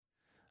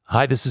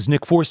Hi, this is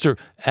Nick Forster.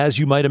 As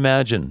you might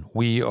imagine,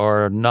 we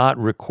are not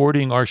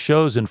recording our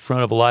shows in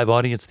front of a live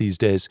audience these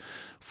days.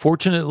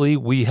 Fortunately,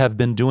 we have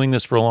been doing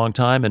this for a long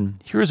time,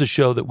 and here's a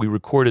show that we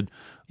recorded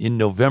in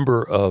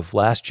November of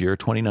last year,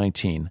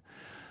 2019,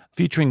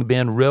 featuring the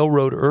band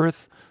Railroad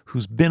Earth,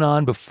 who's been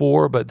on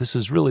before, but this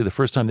is really the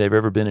first time they've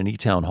ever been in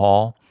E-Town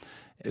Hall.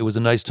 It was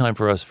a nice time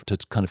for us to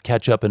kind of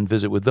catch up and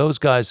visit with those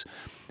guys,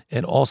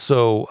 and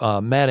also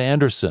Matt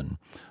Andersen,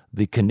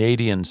 the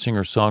Canadian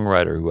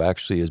singer-songwriter who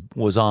actually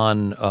was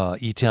on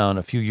E-Town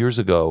a few years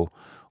ago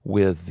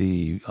with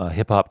the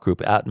hip-hop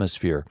group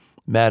Atmosphere.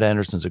 Matt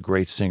Andersen's a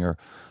great singer.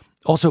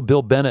 Also,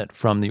 Bill Bennett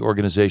from the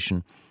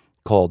organization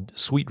called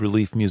Sweet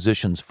Relief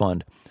Musicians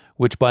Fund,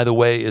 which, by the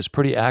way, is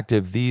pretty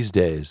active these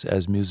days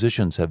as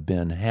musicians have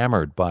been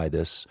hammered by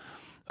this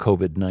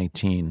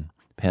COVID-19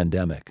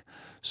 pandemic.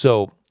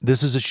 So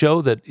this is a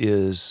show that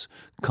is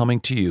coming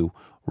to you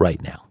right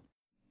now.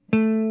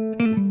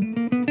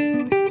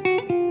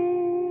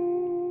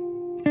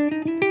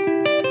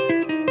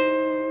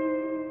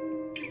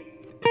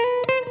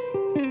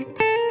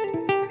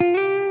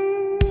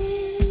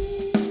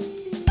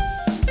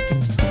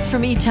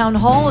 From E-Town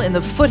Hall in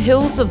the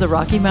foothills of the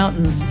Rocky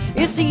Mountains,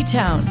 it's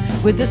E-Town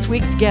with this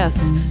week's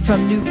guests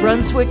from New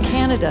Brunswick,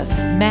 Canada,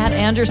 Matt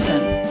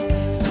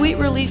Andersen, Sweet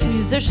Relief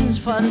Musicians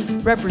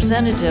Fund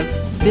representative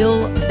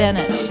Bill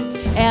Bennett,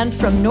 and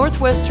from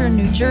Northwestern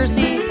New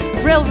Jersey,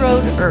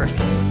 Railroad Earth.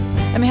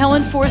 I'm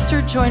Helen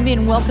Forster. Join me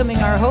in welcoming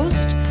our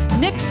host,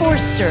 Nick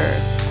Forster.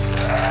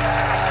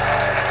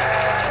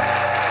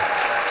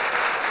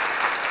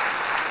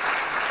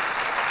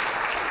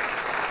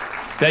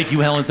 Thank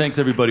you, Helen. Thanks,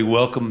 everybody.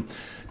 Welcome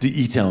to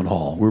E-Town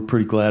Hall. We're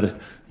pretty glad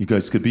you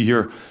guys could be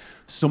here.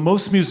 So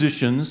most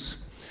musicians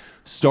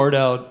start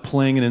out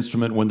playing an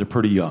instrument when they're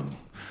pretty young,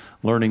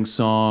 learning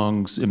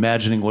songs,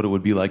 imagining what it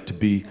would be like to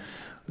be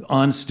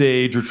on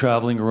stage or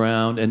traveling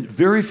around. And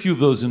very few of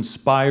those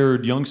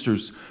inspired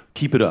youngsters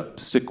keep it up,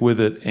 stick with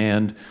it,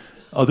 and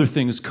other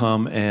things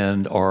come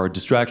and are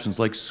distractions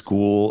like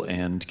school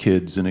and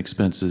kids and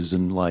expenses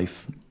and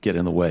life get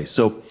in the way.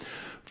 So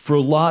for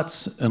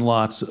lots and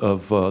lots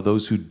of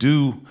those who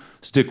do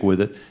stick with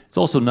it, it's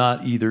also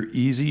not either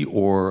easy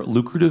or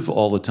lucrative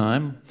all the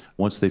time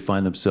once they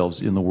find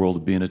themselves in the world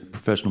of being a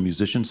professional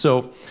musician.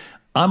 So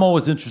I'm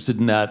always interested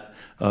in that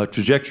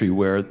trajectory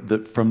where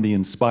from the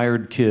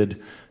inspired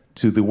kid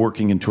to the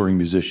working and touring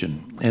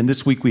musician. And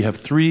this week we have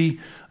 3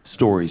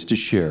 stories to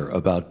share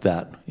about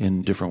that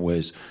in different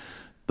ways.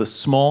 The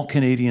small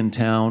Canadian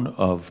town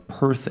of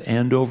Perth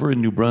Andover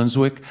in New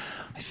Brunswick,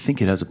 I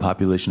think it has a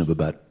population of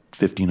about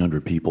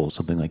 1,500 people,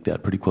 something like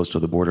that, pretty close to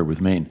the border with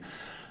Maine.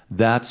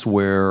 That's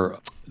where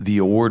the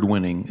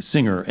award-winning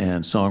singer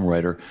and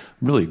songwriter,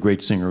 really a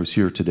great singer who's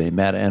here today,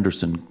 Matt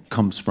Andersen,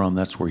 comes from.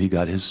 That's where he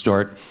got his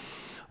start.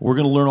 We're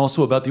going to learn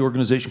also about the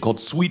organization called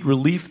Sweet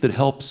Relief that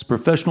helps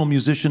professional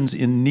musicians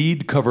in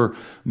need cover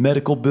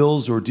medical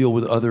bills or deal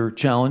with other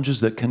challenges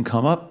that can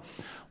come up.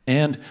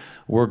 And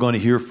we're going to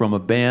hear from a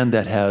band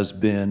that has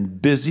been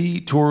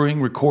busy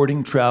touring,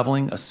 recording,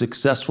 traveling, a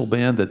successful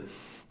band that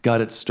got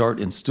its start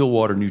in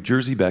Stillwater, New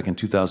Jersey back in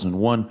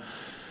 2001,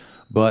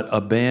 but a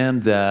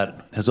band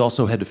that has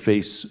also had to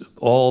face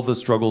all the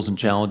struggles and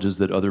challenges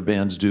that other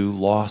bands do,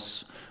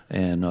 loss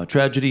and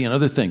tragedy and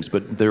other things.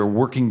 But they're a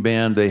working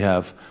band. They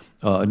have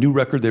a new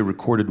record they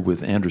recorded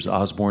with Anders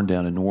Osborne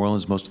down in New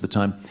Orleans most of the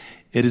time.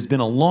 It has been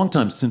a long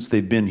time since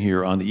they've been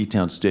here on the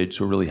E-Town stage,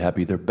 so we're really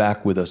happy they're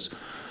back with us.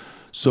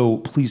 So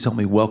please help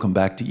me welcome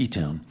back to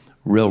E-Town,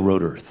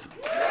 Railroad Earth.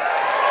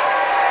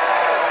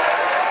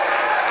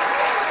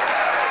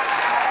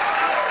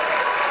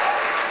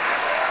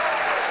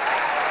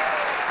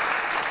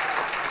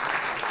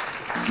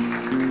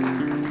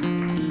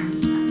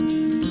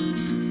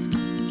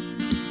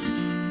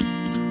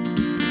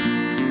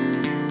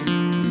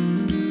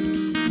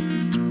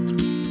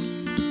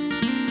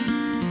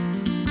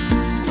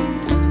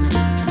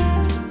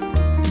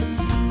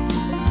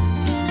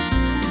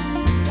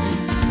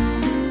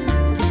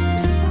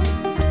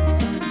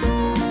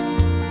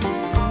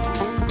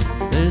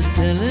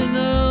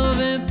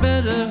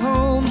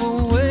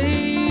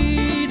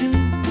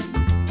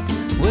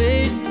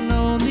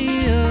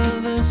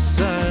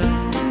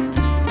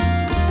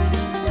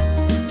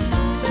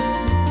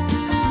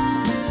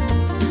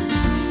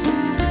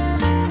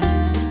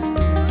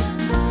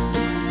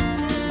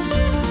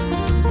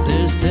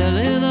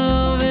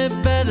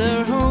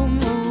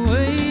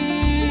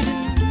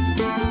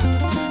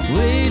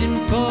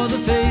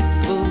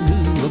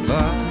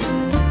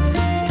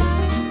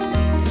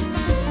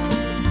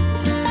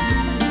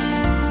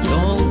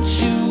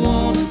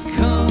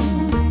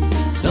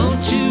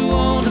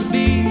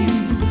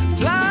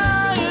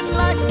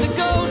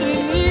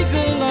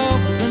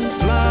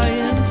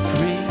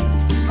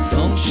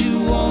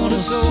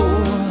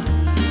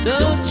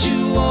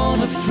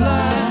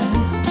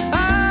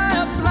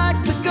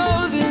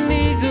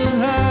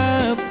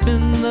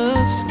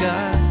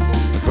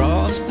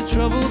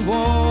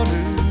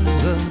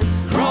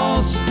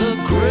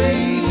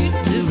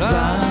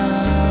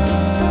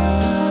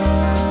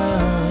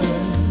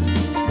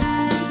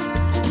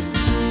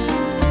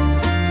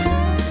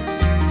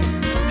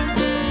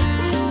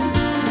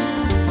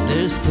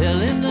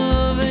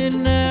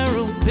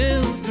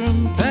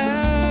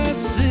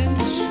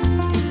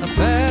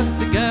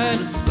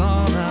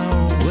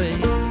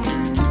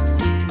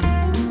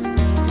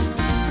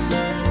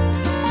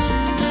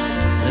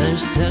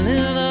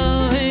 telling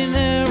of a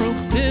narrow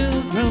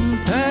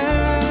pilgrim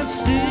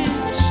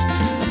passage,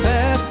 a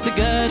path to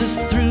guide us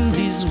through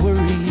these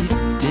worried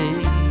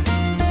days.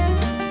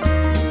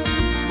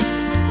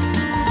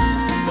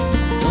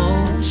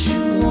 Don't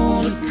you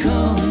wanna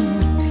come?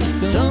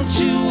 Don't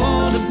you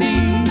wanna be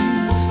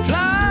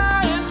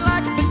flying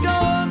like the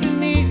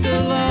golden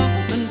eagle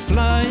off and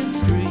flying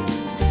free?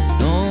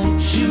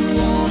 Don't you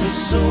wanna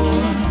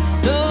soar?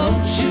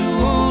 Don't you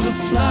wanna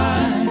fly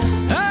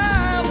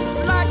out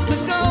like the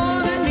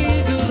golden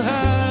eagle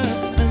high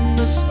in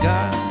the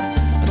sky?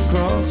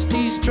 Across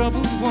these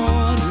troubled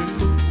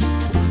waters,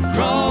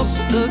 across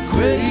the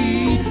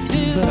great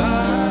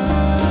divide.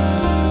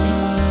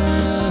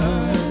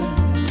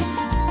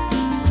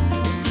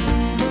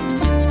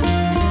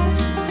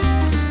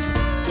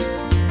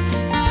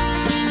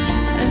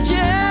 And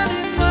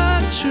Jenny, my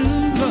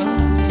true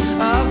love,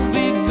 I'll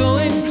be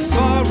going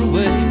far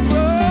away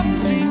from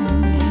thee,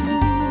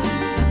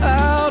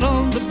 out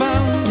on the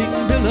bounding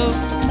billows,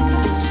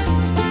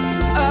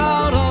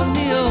 out on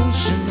the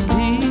ocean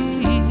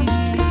deep.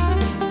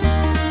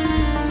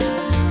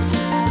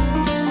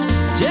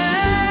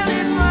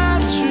 Jenny, my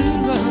true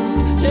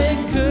love,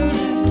 take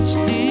courage,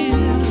 dear,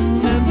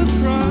 never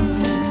cry.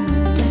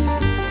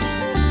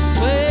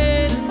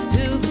 Wait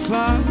until the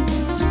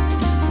clouds,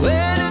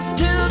 wait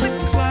until the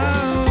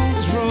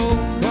clouds roll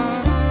by.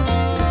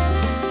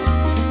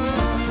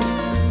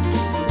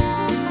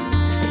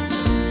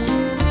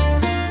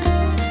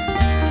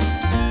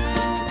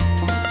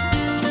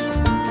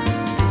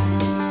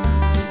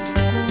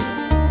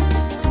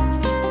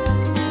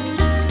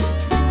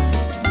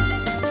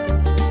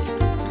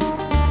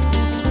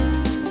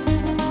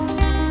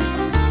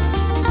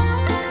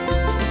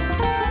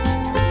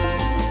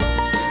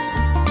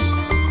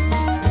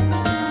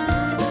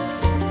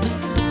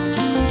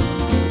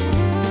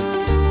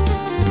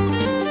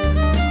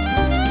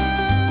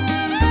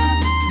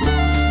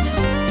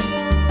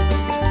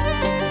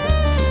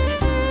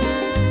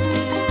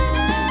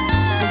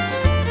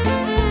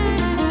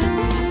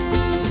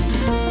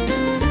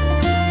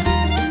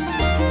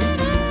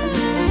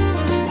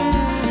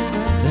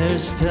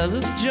 There's tell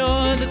of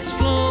joy that's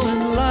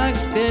flowing like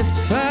a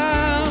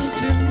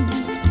fountain,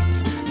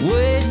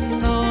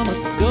 waiting on a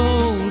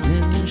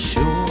golden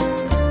shore.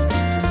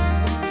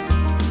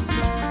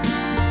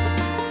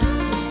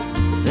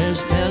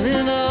 There's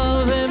telling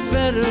of a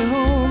better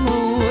home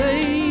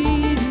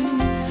awaiting,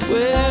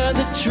 where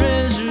the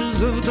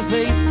treasures of the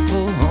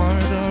faithful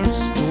heart are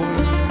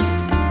stored.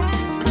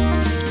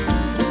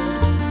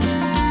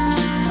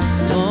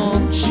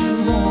 Don't you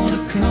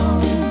wanna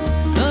come?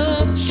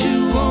 Don't you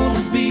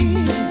wanna be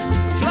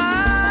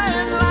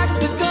flying like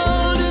the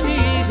golden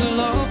eagle?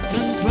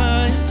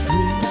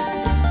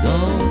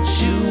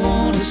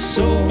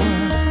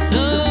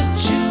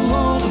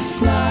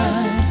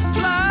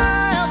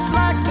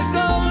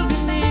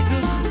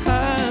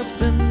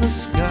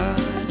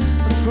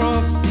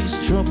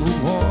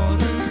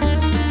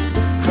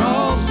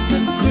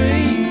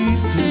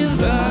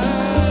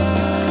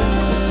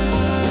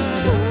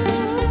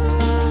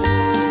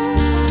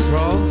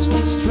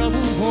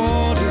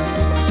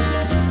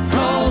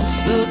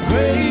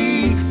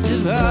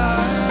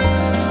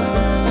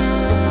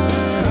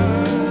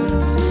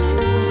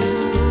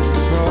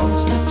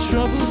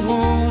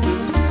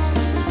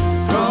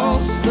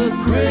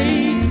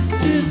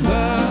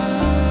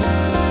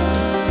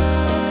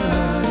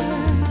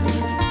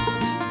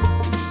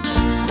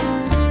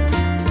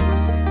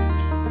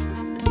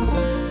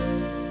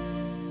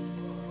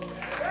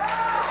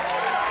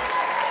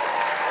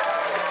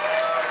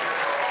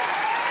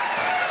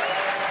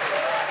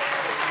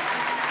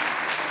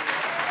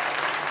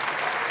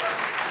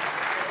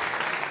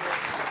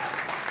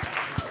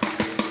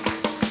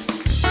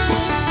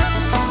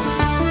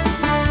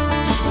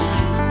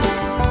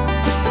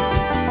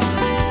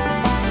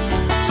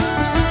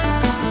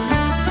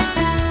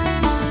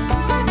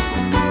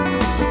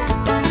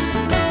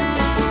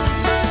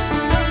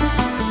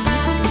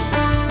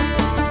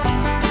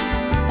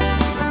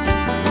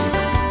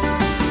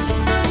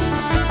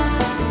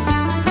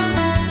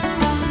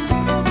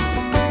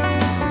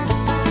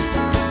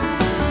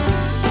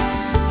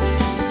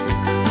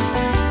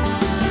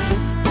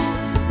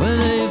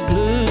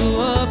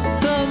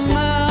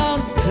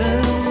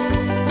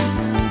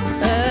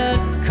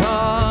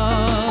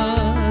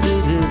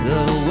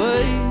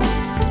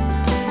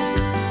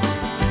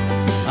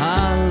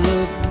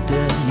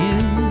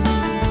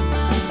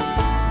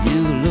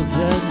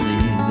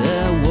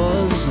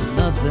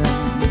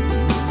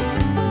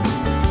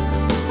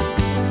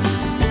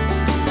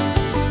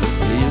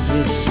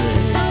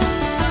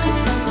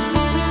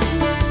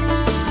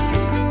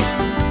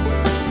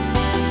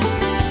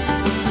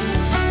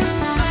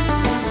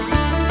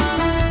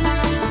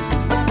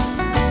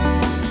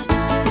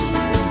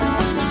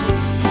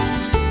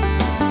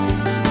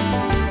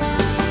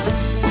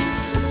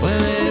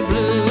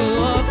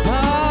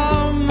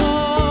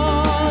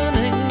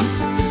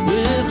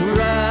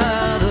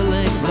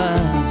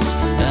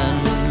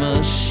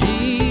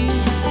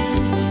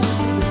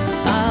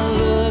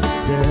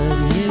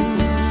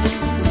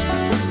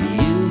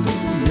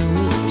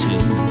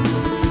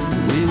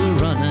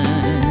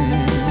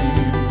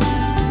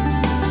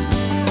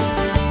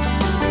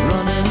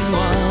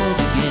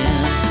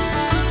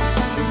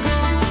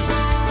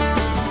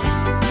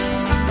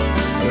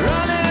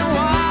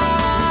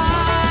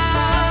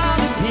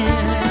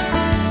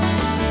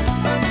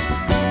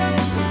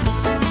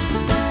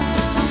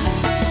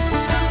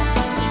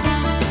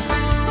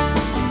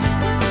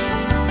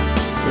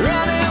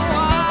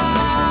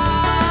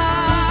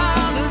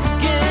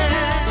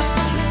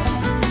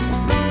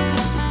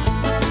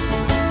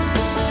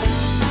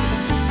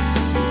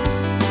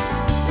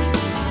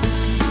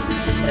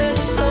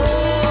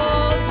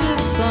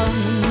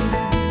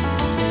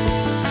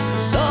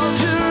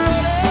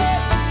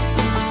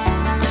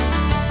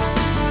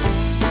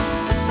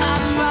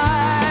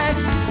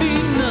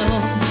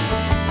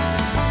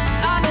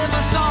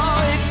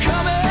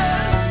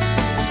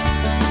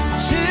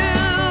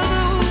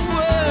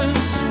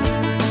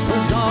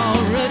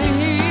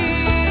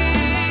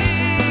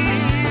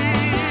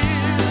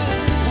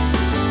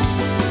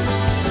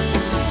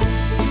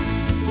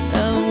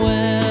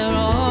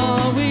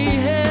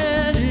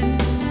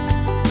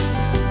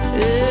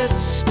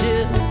 it's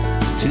still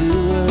too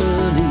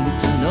early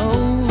to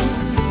know.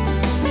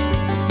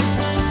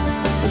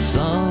 But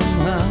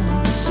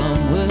somehow,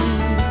 somewhere,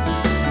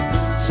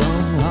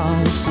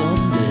 somehow,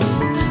 someday,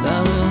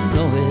 I will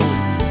know it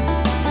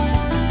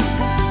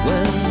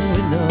when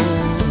we know.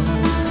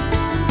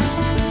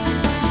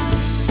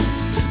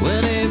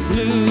 When it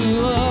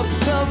blew up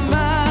the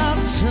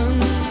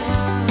mountain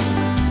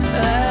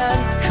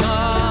and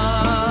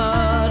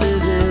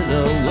carted it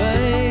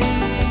away,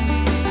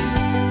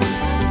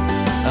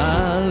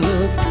 I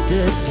looked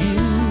at you,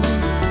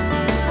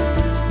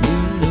 you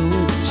knew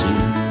it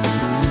too.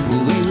 We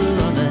were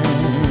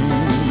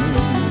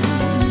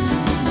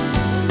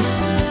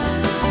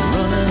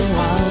running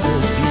wild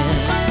again.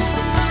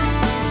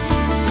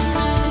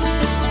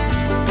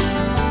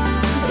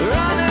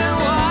 Running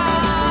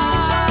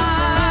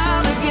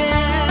wild again. Running wild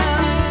again.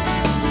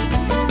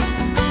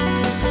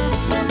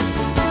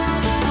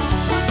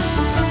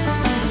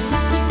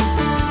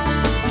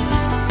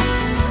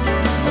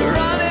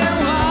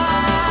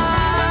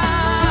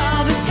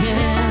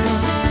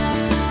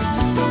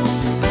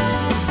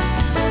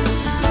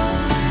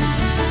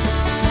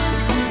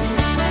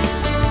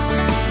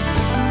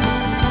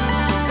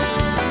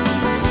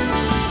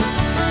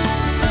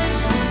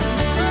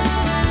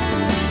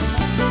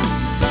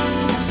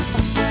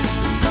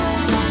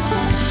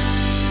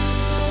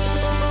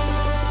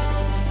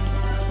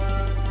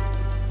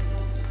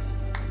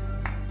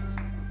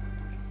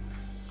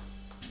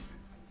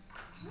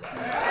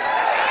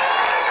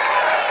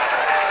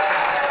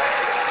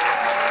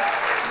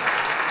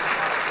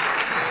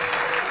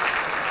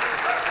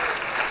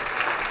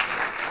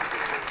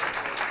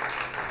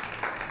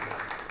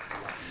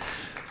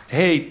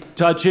 Hey,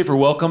 Todd Schaefer,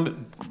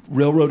 welcome.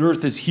 Railroad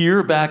Earth is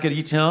here, back at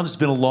E-Town. It's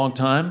been a long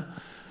time.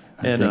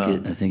 I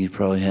think it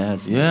probably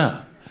has.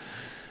 Yeah.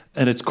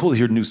 And it's cool to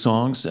hear new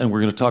songs, and we're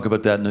going to talk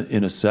about that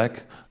in a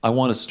sec. I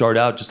want to start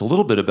out just a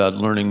little bit about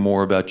learning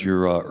more about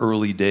your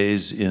early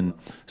days in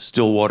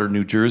Stillwater,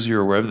 New Jersey,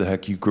 or wherever the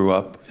heck you grew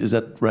up. Is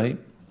that right?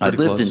 I Pretty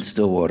lived close? in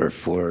Stillwater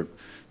for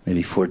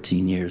maybe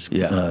 14 years.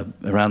 Yeah.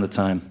 Around the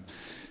time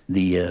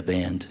the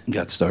band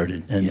got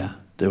started. And Yeah.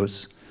 there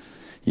was,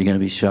 you're going to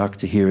be shocked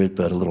to hear it,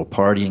 but a little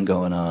partying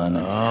going on.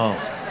 Oh.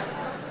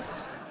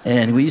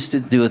 And we used to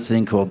do a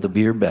thing called the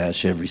Beer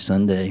Bash every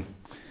Sunday.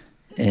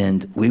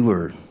 And we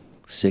were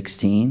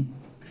 16.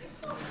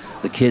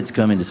 The kids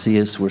coming to see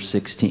us were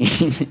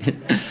 16.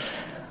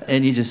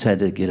 And you just had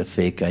to get a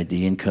fake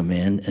ID and come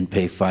in and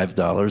pay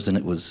 $5. And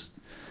it was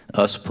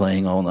us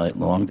playing all night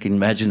long. You can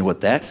imagine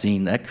what that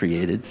scene that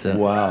created. So.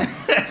 Wow.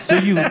 So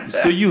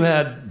you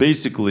had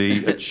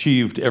basically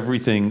achieved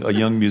everything a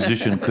young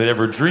musician could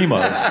ever dream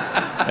of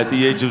at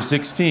the age of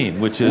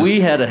 16, which is We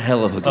had a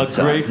hell of a good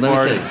time. great Let me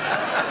party. tell you.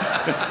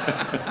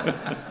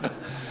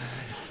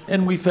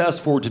 And we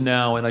fast forward to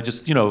now, and I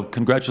just,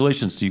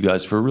 congratulations to you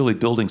guys for really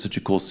building such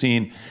a cool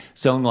scene,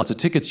 selling lots of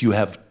tickets. You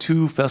have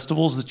 2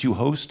 festivals that you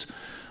host,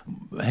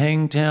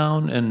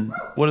 Hangtown and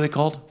what are they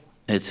called?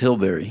 It's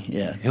Hillberry,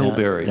 yeah.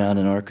 Hillberry. Down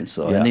in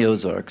Arkansas, Yeah. in the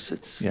Ozarks.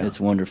 It's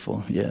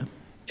wonderful, yeah.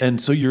 And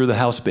so you're the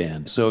house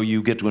band. So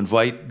you get to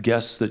invite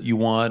guests that you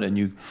want, and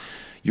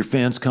your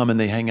fans come and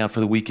they hang out for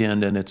the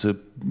weekend, and it's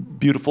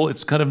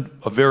it's kind of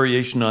a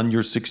variation on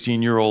your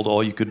 16-year-old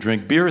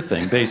all-you-could-drink beer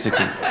thing,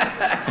 basically.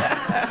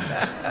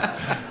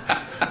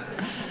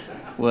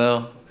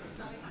 Well,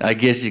 I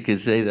guess you could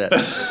say that.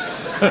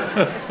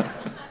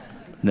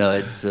 No,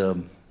 it's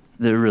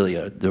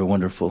they're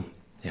wonderful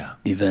Yeah.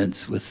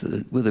 events with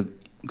a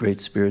great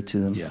spirit to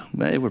them. Yeah.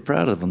 Hey, we're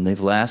proud of them. They've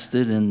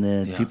lasted,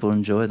 and people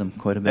enjoy them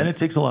quite a bit. And it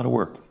takes a lot of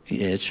work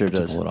Yeah, it sure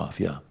to does. pull it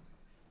off, yeah.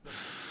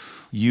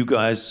 You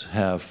guys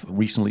have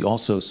recently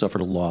also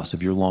suffered a loss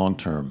of your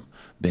long-term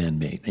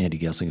bandmate, Andy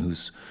Gessing,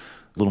 who's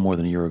a little more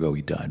than a year ago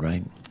he died,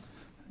 right?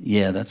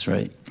 Yeah, that's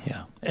right.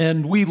 Yeah.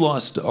 And we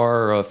lost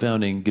our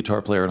founding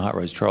guitar player in Hot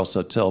Rice, Charles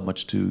Suttel,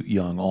 much too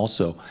young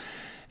also.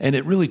 And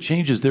it really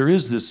changes. There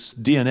is this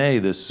DNA,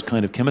 this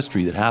kind of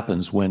chemistry that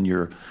happens when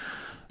you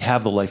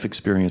have the life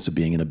experience of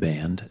being in a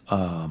band.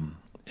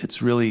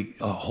 It's really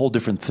a whole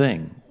different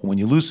thing when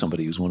you lose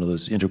somebody who's one of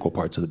those integral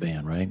parts of the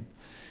band, right?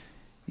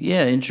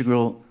 Yeah,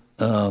 integral,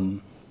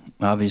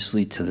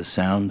 obviously, to the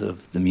sound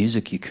of the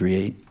music you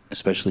create,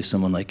 especially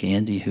someone like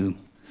Andy, who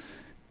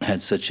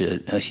had such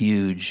a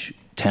huge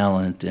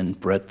talent and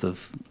breadth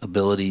of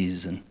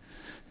abilities and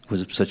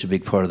was such a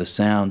big part of the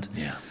sound.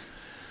 Yeah.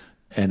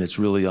 And it's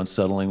really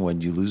unsettling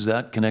when you lose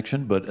that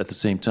connection, but at the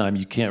same time,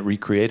 you can't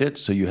recreate it,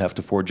 so you have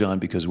to forge on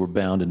because we're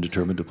bound and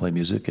determined to play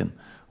music, and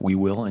we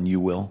will, and you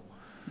will.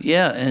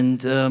 Yeah,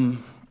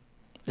 and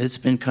it's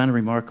been kind of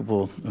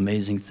remarkable.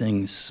 Amazing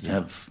things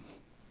have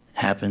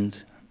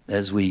happened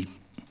as we,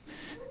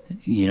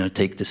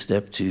 take the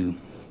step to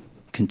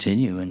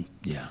continue and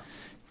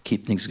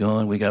keep things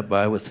going. We got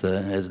by with,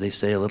 as they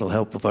say, a little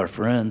help of our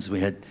friends. We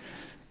had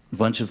a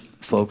bunch of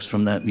folks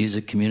from that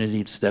music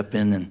community step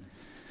in and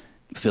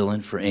fill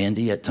in for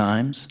Andy at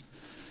times.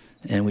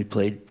 And we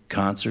played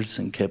concerts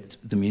and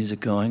kept the music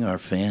going. Our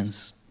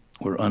fans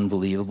were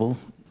unbelievable.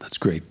 That's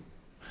great.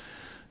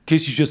 In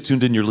case you just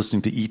tuned in, you're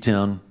listening to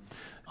E-Town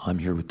I'm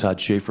here with Todd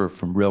Schaefer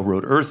from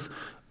Railroad Earth.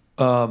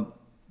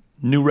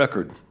 New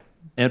record.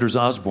 Anders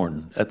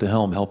Osborne at the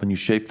helm helping you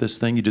shape this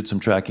thing. You did some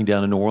tracking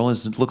down in New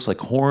Orleans. It looks like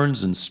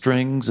horns and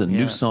strings and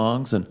new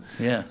songs and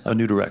a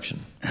new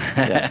direction.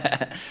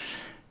 Yeah.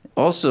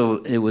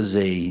 Also, it was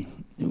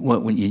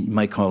what you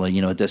might call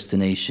a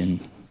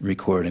destination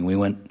recording. We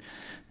went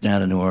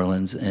down to New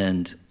Orleans,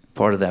 and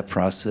part of that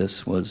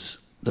process was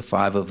the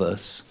five of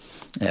us,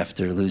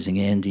 after losing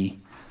Andy,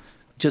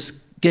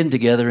 just getting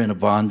together in a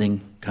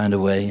bonding kind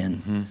of way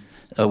and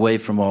away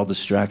from all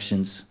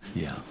distractions.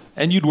 Yeah.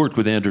 And you'd worked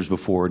with Anders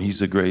before, and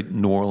he's a great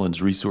New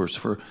Orleans resource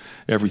for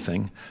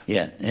everything.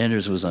 Yeah,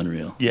 Anders was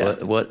unreal.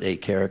 Yeah. What a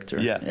character.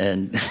 Yeah.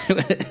 And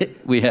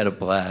we had a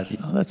blast.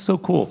 Oh, that's so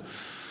cool.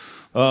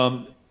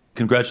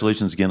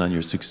 Congratulations again on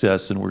your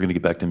success, and we're going to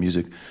get back to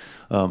music.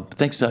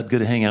 Thanks, Todd. Good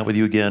to hang out with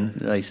you again.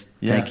 Nice.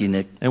 Yeah. Thank you,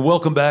 Nick. And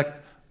welcome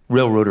back,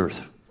 Railroad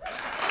Earth.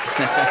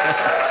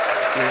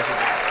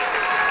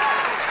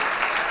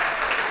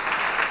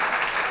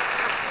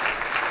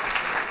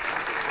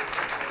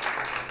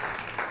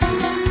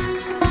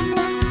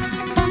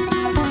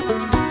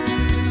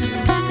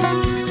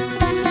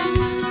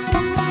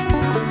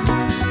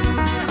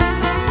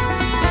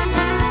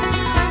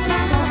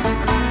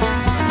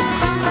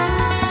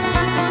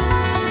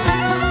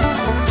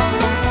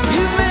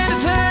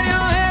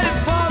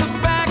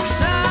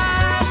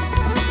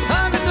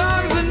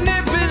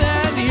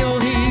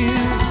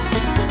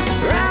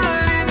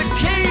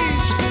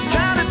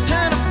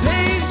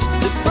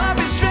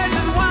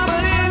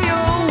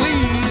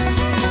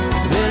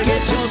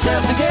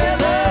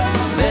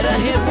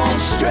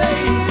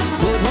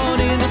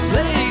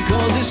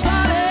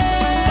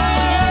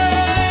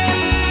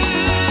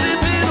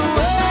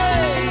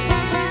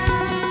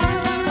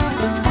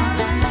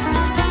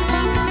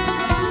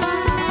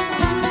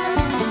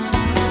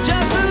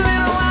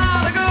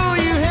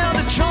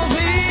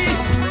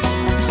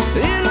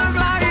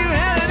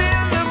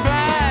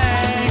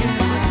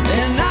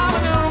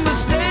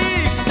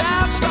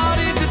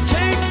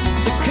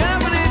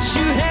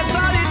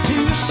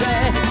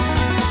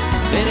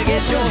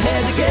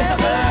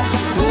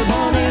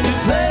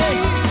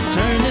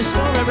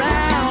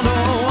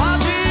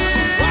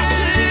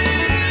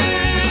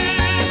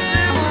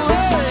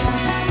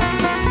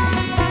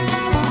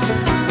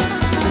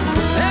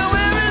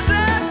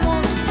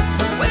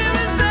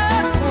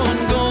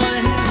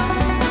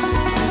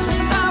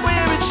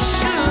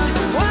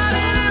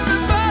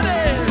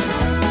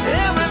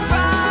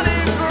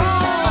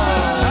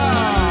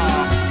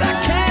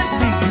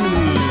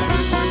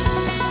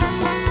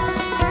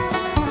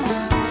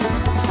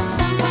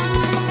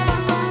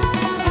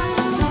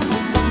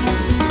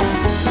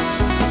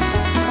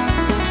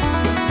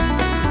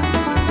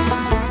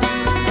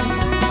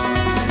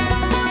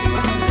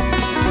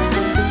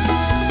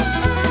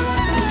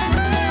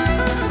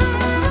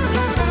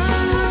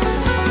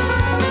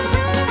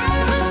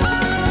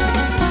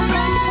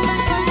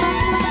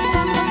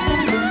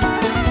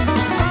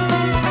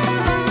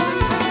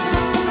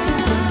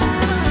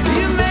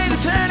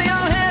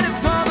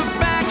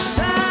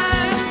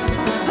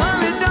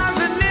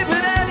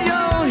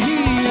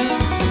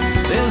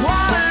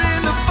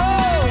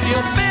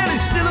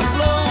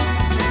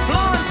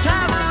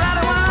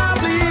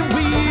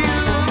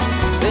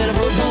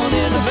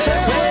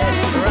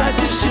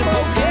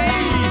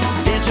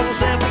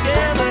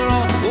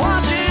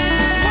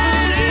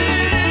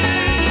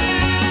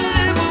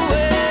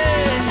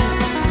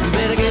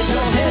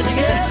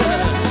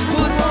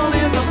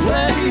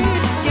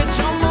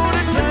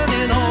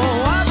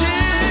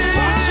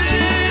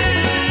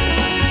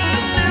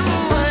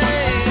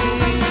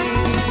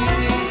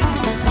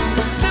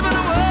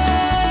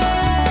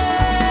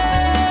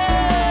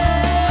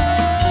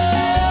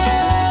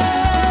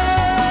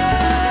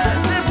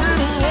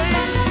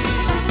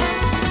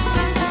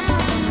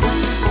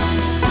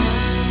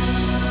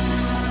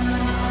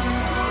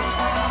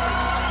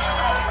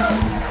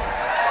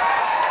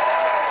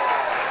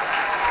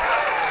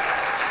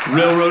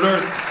 Railroad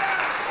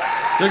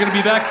Earth. They're going to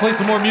be back, play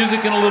some more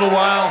music in a little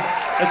while.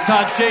 That's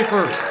Todd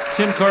Schaefer,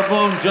 Tim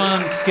Carbone,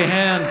 John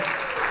Cahan,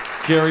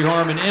 Carrie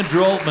Harmon,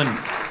 Andrew Altman,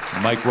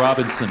 Mike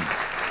Robinson.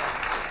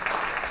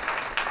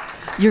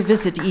 Your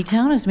visit to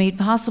E-Town is made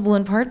possible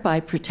in part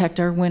by Protect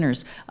Our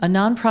Winners, a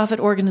nonprofit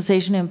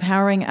organization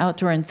empowering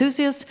outdoor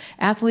enthusiasts,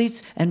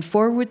 athletes, and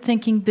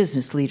forward-thinking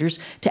business leaders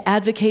to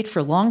advocate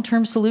for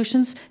long-term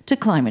solutions to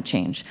climate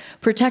change,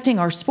 protecting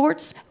our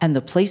sports and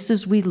the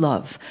places we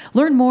love.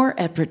 Learn more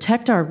at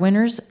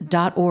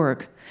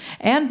protectourwinners.org.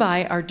 And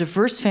by our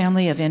diverse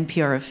family of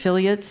NPR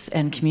affiliates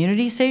and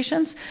community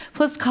stations,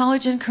 plus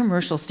college and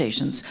commercial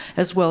stations,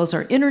 as well as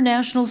our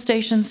international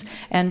stations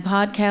and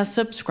podcast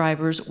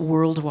subscribers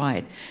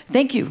worldwide.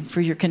 Thank you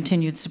for your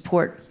continued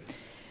support.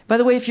 By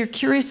the way, if you're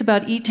curious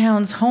about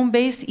E-Town's home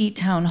base,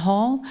 E-Town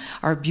Hall,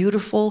 our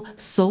beautiful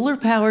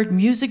solar-powered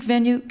music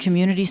venue,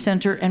 community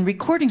center, and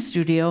recording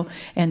studio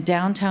in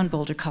downtown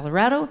Boulder,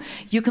 Colorado,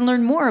 you can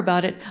learn more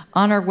about it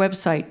on our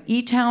website,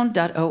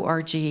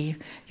 etown.org.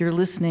 You're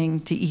listening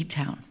to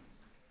E-Town.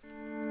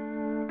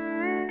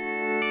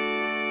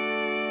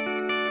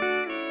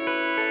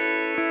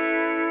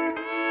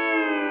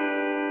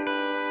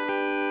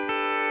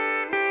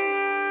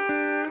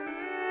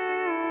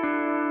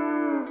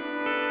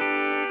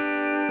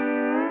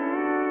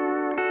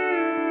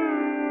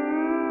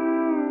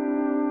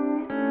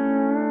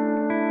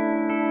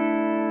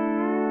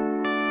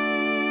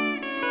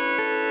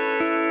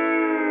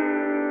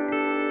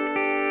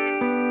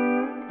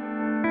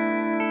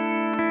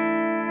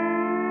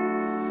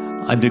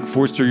 I'm Nick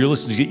Forster. You're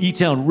listening to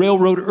E-Town.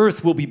 Railroad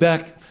Earth will be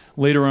back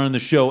later on in the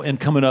show. And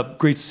coming up,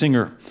 great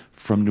singer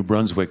from New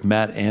Brunswick,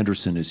 Matt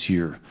Andersen, is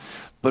here.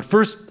 But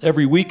first,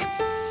 every week,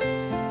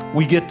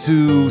 we get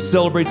to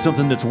celebrate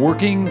something that's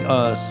working,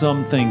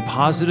 something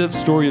positive,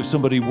 story of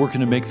somebody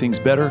working to make things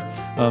better.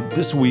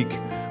 This week,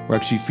 we're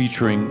actually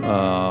featuring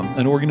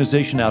an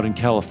organization out in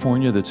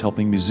California that's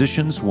helping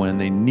musicians when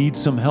they need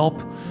some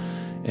help.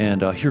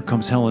 And here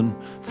comes Helen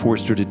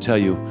Forster to tell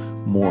you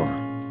more.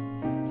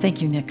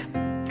 Thank you, Nick.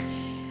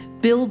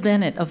 Bill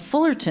Bennett of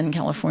Fullerton,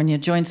 California,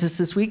 joins us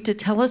this week to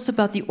tell us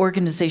about the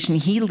organization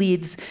he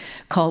leads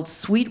called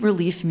Sweet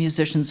Relief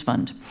Musicians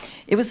Fund.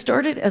 It was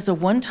started as a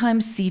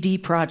one-time CD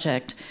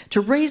project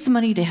to raise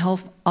money to help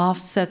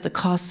offset the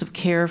costs of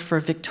care for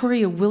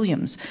Victoria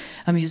Williams,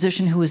 a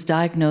musician who was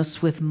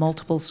diagnosed with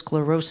multiple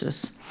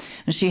sclerosis.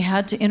 And she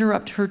had to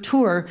interrupt her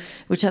tour,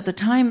 which at the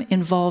time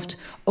involved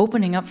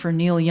opening up for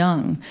Neil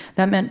Young.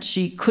 That meant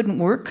she couldn't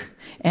work,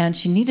 and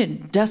she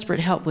needed desperate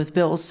help with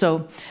bills,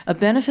 so a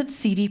benefit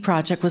CD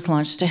project was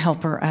launched to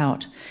help her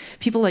out.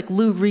 People like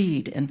Lou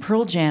Reed and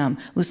Pearl Jam,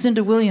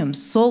 Lucinda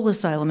Williams, Soul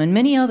Asylum, and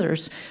many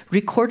others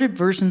recorded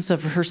versions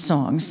of her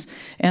songs,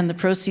 and the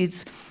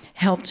proceeds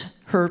helped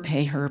her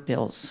pay her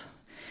bills.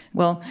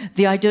 Well,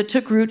 the idea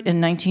took root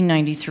in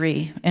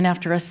 1993, and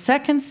after a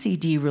second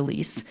CD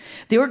release,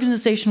 the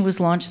organization was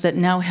launched that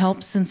now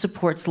helps and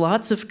supports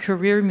lots of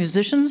career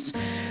musicians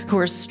who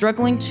are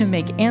struggling to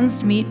make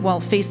ends meet while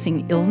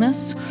facing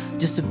illness,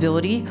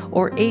 disability,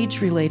 or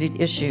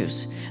age-related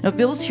issues. Now,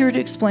 Bill's here to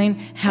explain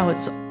how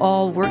it's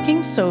all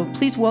working, so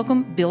please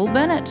welcome Bill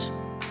Bennett.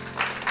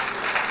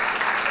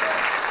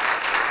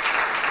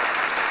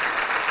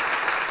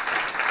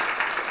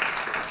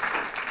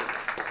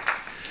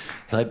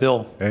 Hi,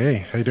 Bill.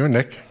 Hey, how you doing,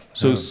 Nick?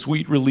 So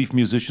Sweet Relief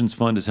Musicians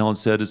Fund, as Helen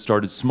said, it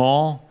started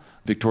small,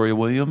 Victoria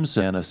Williams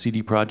and a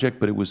CD project,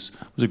 but it was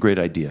a great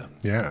idea.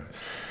 Yeah.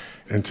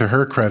 And to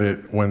her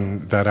credit,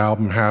 when that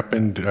album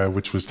happened,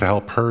 which was to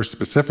help her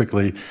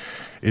specifically,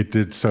 it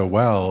did so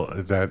well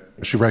that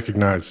she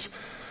recognized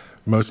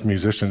most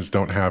musicians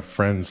don't have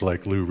friends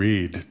like Lou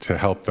Reed to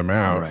help them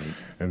out. Right.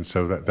 And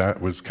so that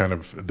was kind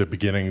of the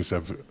beginnings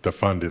of the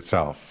fund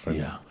itself. And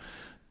Yeah.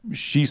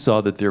 She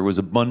saw that there was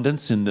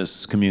abundance in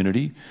this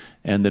community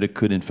and that it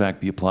could, in fact,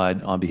 be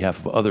applied on behalf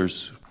of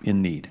others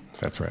in need.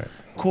 That's right.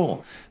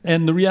 Cool.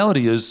 And the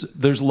reality is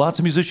there's lots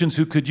of musicians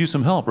who could use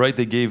some help, right?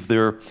 They gave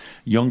their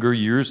younger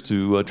years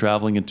to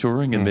traveling and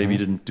touring and maybe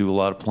didn't do a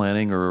lot of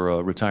planning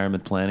or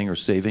retirement planning or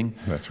saving.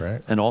 That's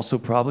right. And also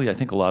probably, I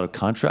think a lot of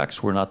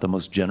contracts were not the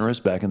most generous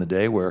back in the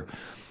day where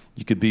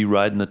you could be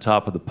riding the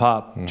top of the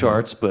pop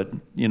charts, but,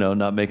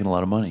 not making a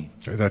lot of money.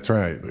 That's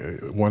right.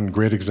 One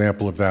great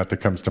example of that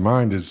comes to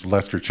mind is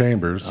Lester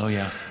Chambers. Oh,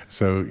 yeah.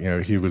 So,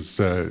 he was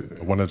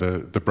one of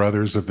the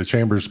brothers of the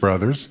Chambers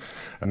brothers,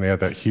 and they had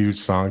that huge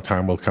song,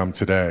 Time Will Come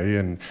Today,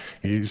 and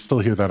you still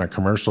hear that on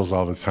commercials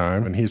all the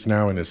time, and he's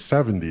now in his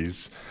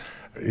 70s.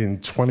 In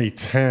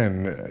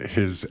 2010,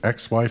 his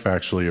ex-wife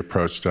actually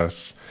approached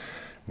us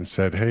and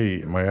said,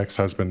 hey, my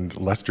ex-husband,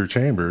 Lester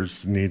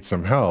Chambers, needs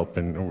some help.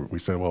 And we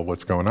said, well,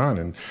 what's going on?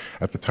 And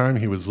at the time,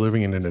 he was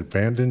living in an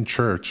abandoned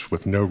church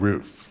with no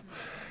roof.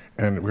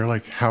 And we were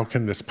like, how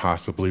can this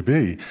possibly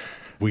be?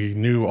 We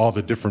knew all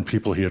the different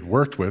people he had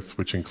worked with,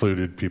 which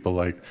included people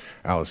like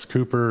Alice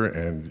Cooper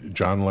and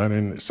John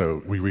Lennon.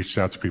 So we reached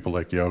out to people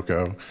like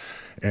Yoko.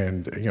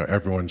 And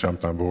everyone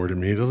jumped on board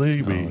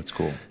immediately. That's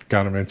cool.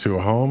 Got him into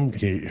a home.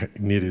 He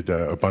needed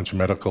a bunch of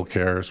medical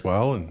care as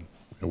well, and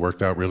it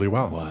worked out really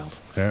well. Wild.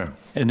 Yeah.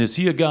 And is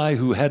he a guy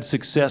who had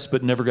success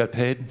but never got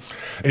paid?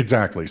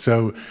 Exactly.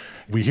 So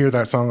we hear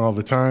that song all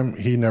the time.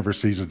 He never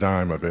sees a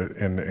dime of it.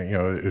 And,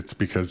 it's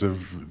because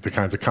of the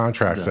kinds of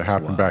contracts that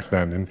happened back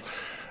then.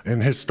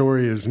 And his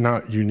story is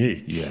not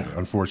unique,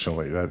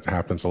 unfortunately. That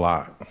happens a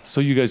lot.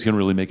 So you guys can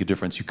really make a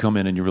difference. You come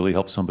in and you really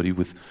help somebody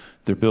with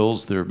their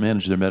bills,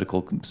 manage their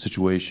medical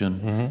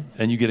situation,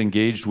 and you get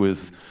engaged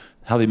with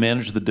how they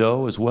manage the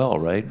dough as well,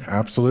 right?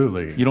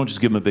 Absolutely. You don't just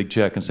give them a big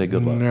check and say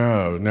good luck.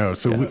 No.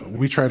 So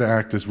we try to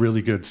act as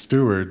really good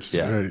stewards.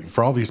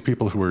 For all these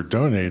people who are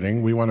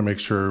donating, we want to make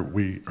sure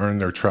we earn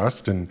their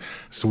trust. And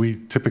so we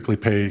typically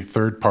pay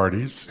third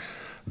parties,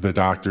 the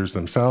doctors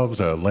themselves,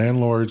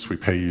 landlords. We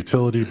pay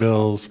utility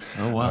bills,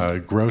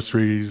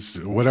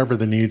 groceries, whatever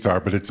the needs are.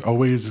 But it's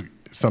always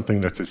something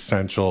that's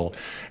essential.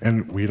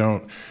 And we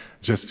don't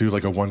just do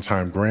like a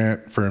one-time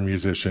grant for a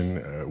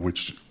musician,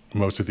 which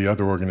most of the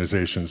other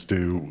organizations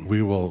do.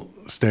 We will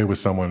stay with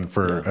someone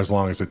for as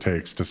long as it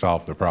takes to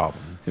solve the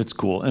problem. It's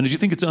cool. And do you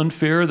think it's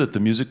unfair that the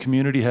music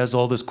community has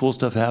all this cool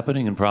stuff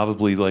happening and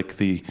probably like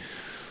the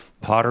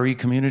pottery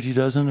community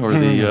doesn't, or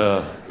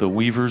the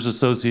Weavers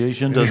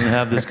Association doesn't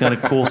have this kind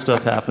of cool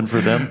stuff happen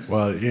for them?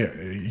 Well,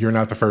 you're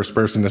not the first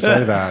person to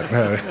say that.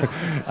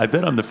 I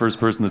bet I'm the first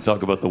person to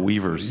talk about the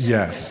Weavers.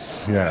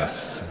 Yes.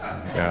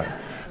 Yeah.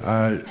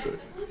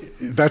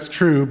 That's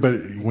true, but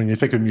when you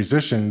think of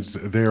musicians,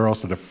 they are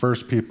also the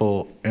first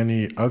people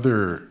any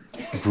other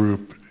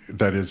group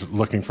that is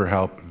looking for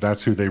help,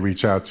 that's who they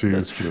reach out to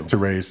That's true. to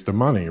raise the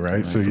money,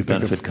 right? So for you think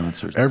benefit of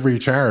concerts. every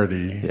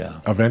charity Yeah.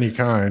 of any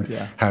kind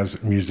Yeah.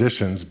 has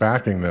musicians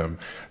backing them.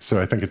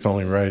 So I think it's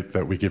only right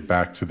that we give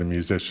back to the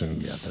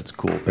musicians. Yeah, that's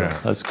cool, Bill. Yeah.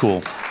 That's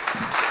cool.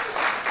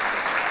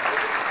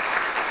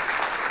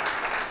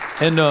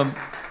 And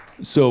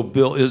so,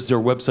 Bill, is there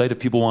a website if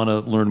people want to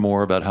learn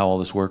more about how all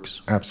this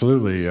works?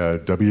 Absolutely.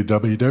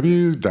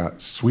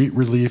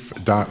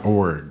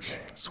 www.sweetrelief.org.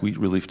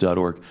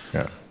 Sweetrelief.org.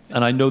 Yeah.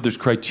 And I know there's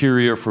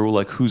criteria for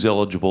like who's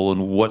eligible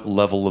and what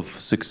level of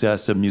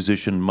success a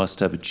musician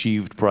must have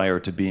achieved prior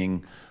to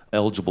being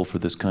eligible for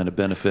this kind of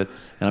benefit.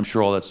 And I'm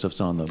sure all that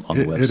stuff's on the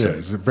website. It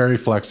is very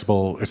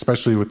flexible,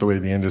 especially with the way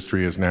the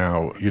industry is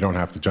now. You don't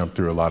have to jump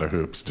through a lot of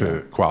hoops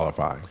to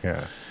qualify.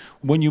 Yeah.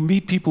 When you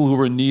meet people who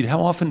are in need,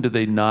 how often do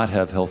they not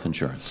have health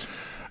insurance?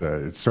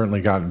 It's certainly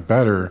gotten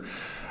better,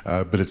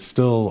 but it's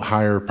still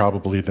higher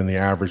probably than the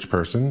average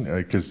person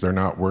because they're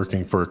not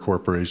working for a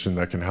corporation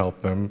that can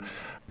help them.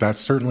 That's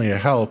certainly a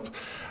help.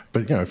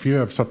 But if you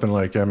have something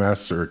like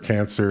MS or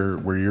cancer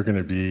where you're going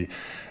to be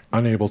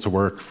unable to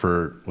work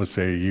for, let's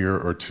say, a year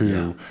or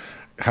two,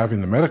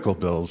 having the medical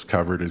bills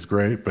covered is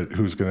great, but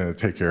who's going to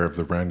take care of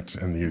the rent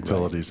and the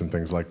utilities and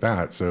things like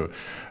that? So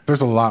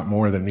there's a lot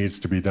more that needs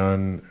to be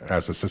done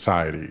as a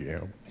society.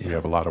 We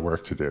have a lot of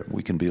work to do.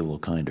 We can be a little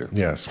kinder.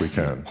 Yes, we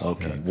can.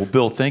 Okay. Yeah. Well,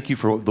 Bill, thank you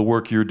for the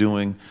work you're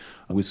doing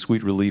with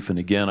Sweet Relief. And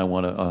again, I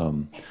want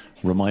to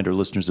remind our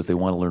listeners, if they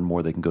want to learn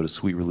more, they can go to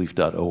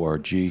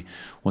sweetrelief.org.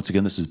 Once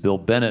again, this is Bill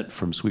Bennett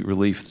from Sweet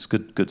Relief. It's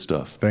good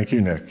stuff. Thank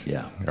you, Nick.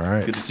 Yeah. All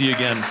right. Good to see you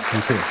again.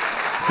 You too.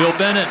 Bill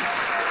Bennett,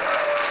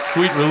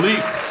 Sweet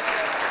Relief.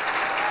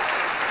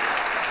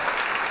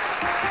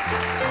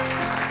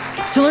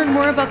 To learn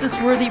more about this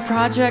worthy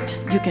project,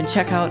 you can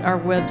check out our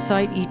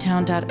website,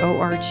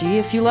 etown.org,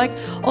 if you like.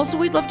 Also,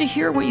 we'd love to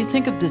hear what you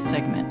think of this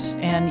segment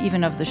and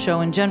even of the show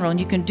in general. And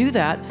you can do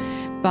that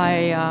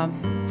by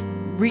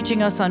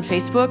reaching us on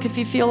Facebook if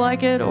you feel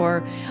like it,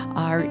 or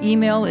our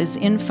email is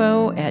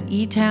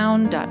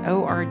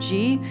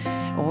info@etown.org,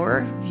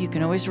 or you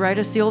can always write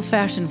us the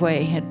old-fashioned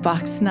way at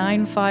Box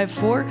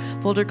 954,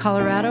 Boulder,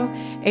 Colorado,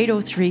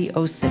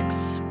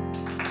 80306.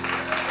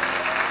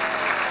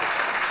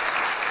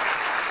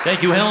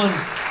 Thank you, Helen.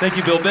 Thank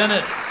you, Bill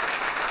Bennett.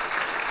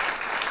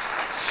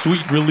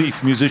 Sweet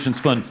Relief, Musicians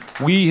Fun.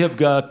 We have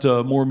got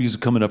more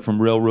music coming up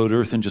from Railroad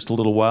Earth in just a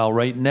little while.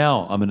 Right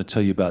now, I'm going to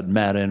tell you about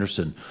Matt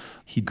Andersen.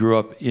 He grew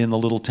up in the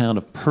little town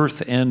of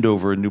Perth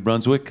Andover in New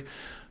Brunswick,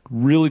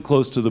 really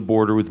close to the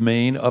border with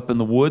Maine, up in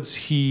the woods.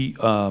 He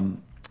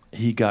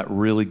got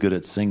really good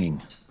at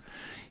singing.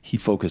 He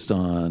focused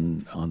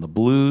on the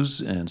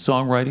blues and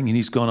songwriting, and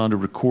he's gone on to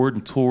record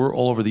and tour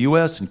all over the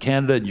U.S. and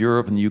Canada and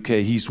Europe and the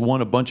U.K. He's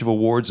won a bunch of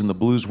awards in the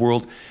blues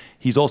world.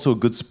 He's also a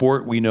good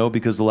sport, we know,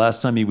 because the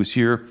last time he was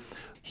here,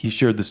 he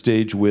shared the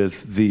stage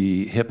with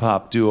the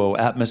hip-hop duo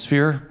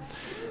Atmosphere,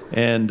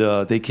 and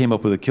they came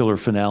up with a killer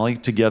finale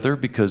together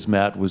because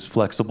Matt was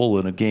flexible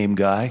and a game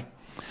guy.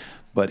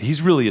 But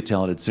he's really a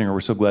talented singer.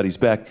 We're so glad he's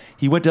back.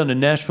 He went down to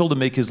Nashville to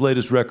make his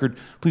latest record.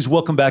 Please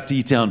welcome back to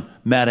E-Town,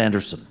 Matt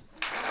Andersen.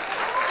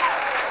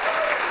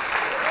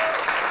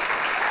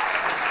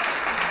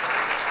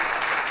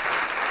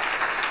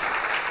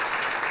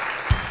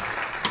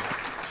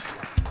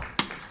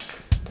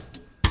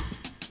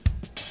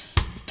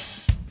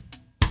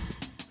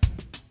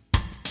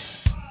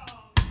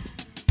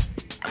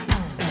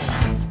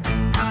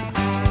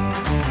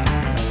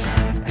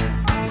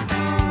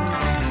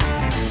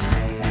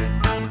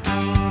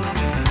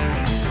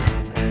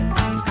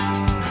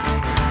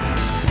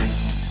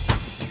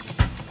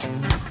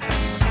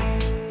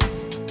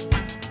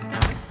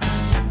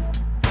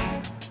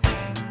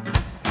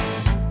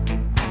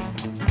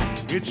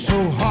 It's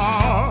so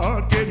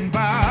hard getting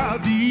by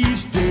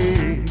these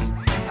days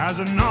as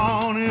an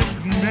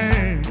honest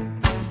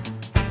man.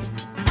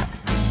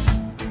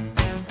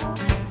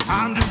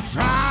 I'm just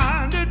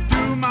trying to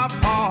do my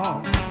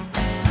part,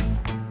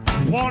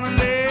 wanna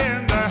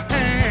lend a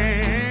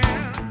hand.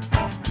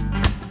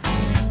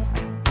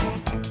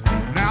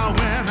 Now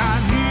when I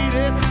need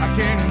it, I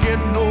can't get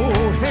no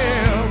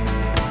help.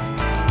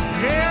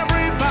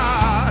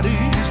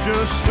 Everybody's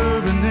just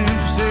serving themselves.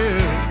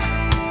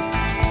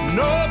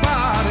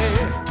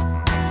 Nobody's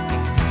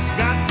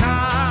got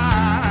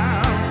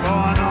time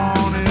for an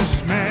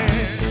honest man.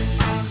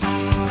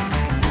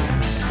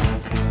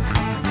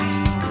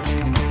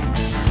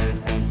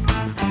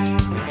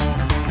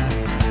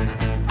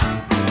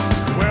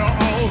 Well,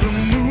 all the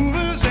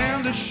movers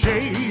and the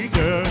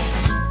shakers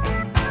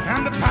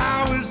and the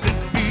powers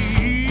that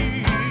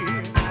be,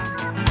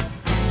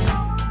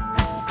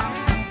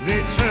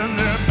 they turn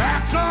their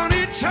backs on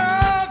each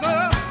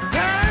other.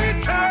 They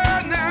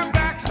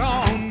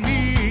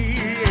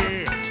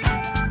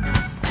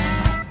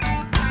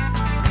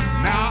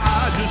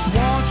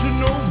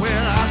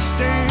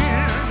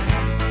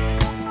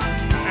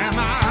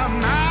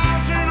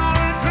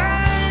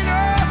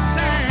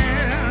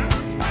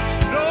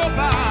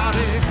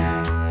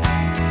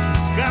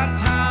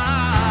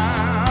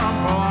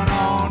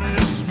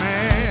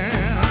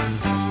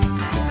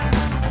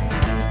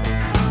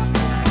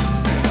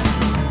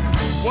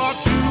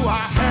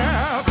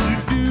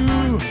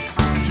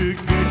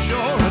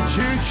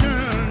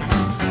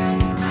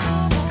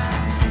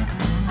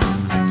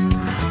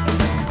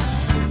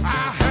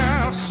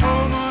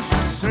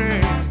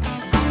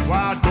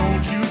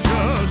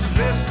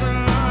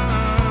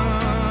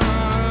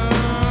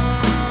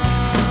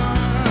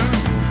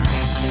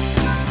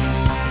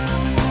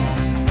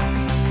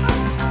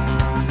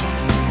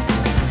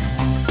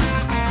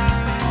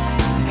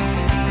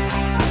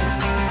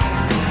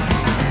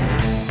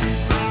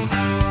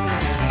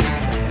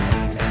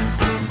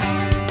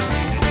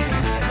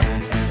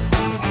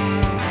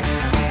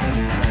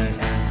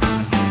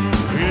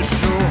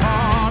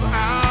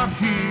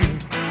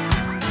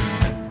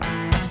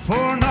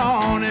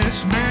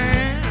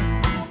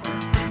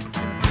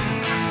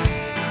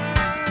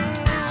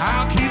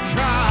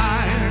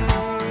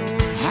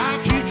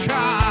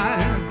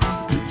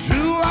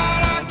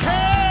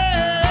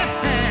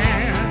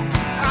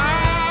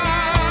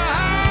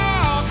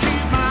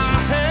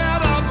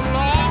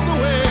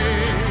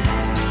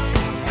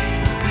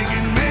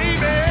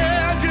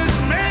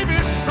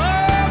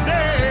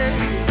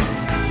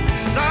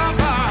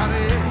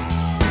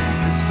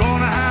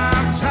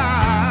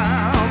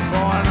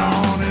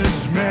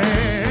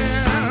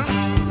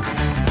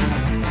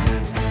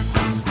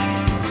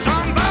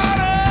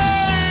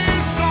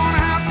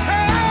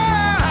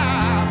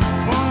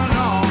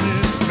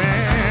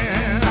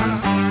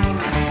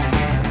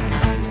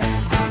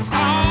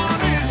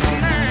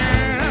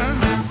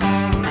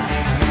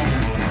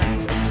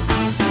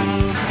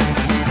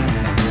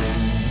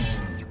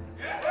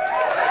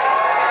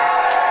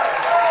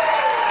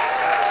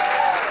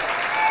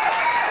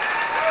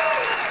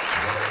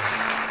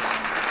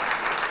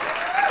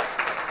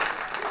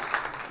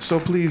So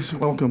please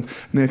welcome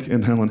Nick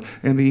and Helen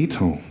and the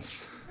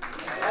E-Tones.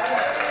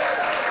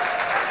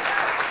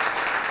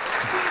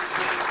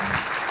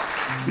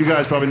 You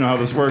guys probably know how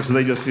this works.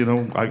 They just,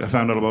 I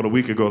found out about a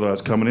week ago that I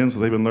was coming in, so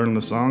they've been learning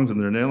the songs,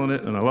 and they're nailing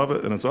it, and I love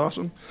it, and it's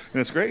awesome,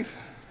 and it's great.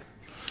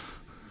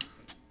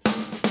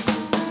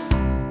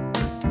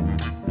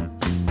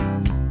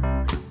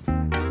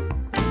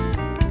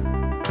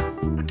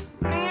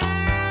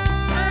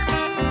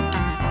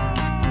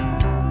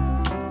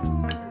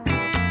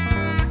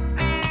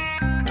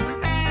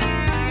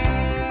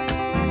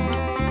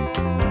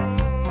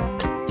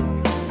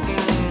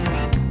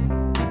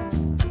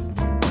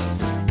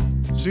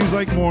 Seems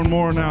like more and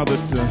more now that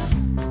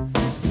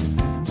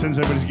since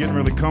everybody's getting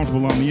really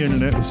comfortable on the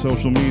internet with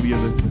social media,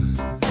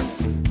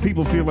 that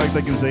people feel like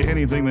they can say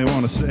anything they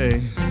want to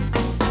say.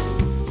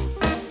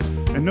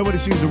 And nobody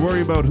seems to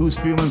worry about whose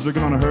feelings they're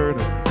going to hurt,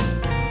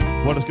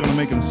 or what it's going to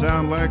make them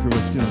sound like, or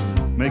what's going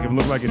to make them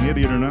look like an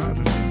idiot or not.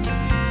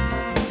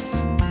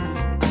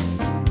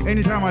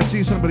 Anytime I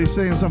see somebody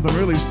saying something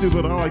really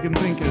stupid, all I can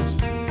think is,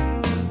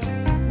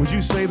 would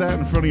you say that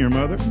in front of your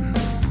mother?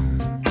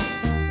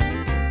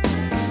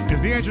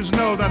 If the answer is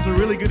no, that's a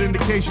really good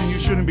indication you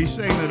shouldn't be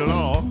saying it at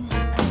all.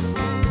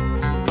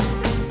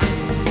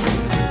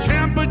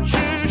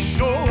 Temperature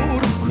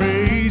short of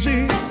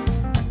crazy,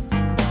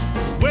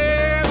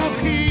 wave of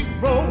heat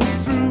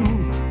rolling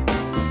through.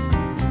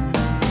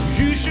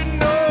 You should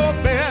know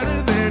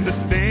better than to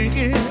think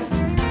it,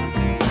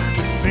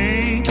 to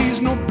think he's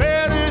no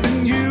better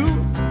than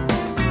you.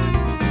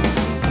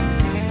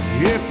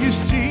 If you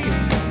see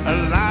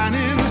a line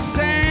in the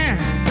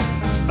sand,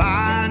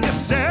 find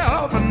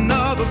yourself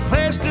another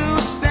place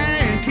to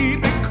stand.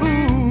 Keep it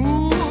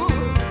cool.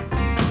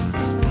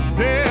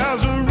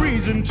 There's a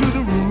reason to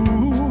the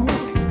rule.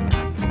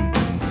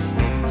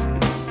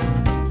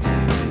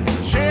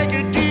 Take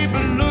a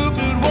deeper look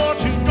at what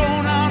you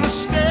don't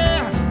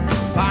understand.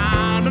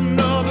 Find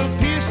another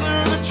piece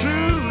of the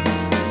truth.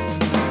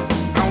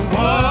 Now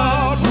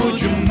what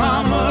would your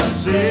mama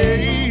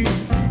say?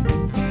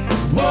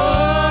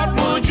 What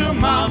would your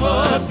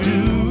mama do?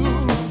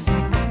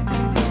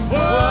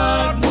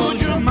 What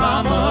would your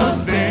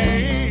mama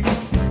think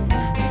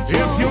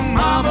if your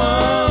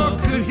mama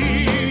could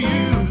hear you?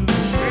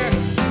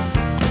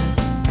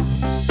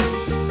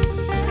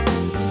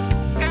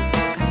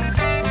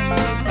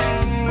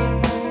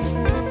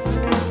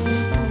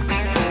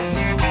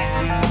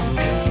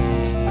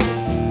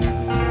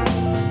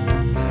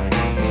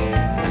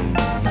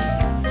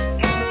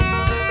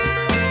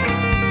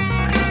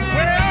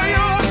 Well,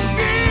 you're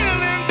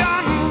feeling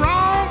done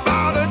wrong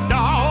by the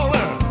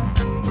dollar.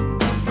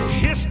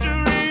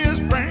 History is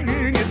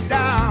bringing you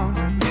down.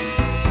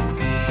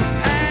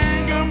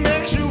 Anger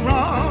makes you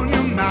run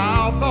your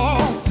mouth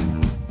off,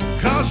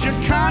 'cause your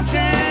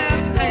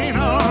conscience ain't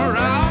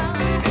around.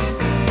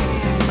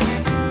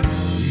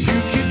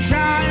 You keep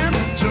trying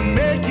to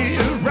make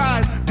it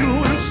right,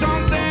 doing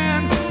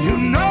something you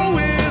know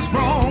is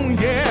wrong.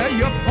 Yeah,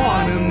 you're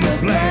pointing the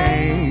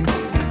blame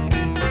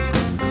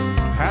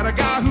at a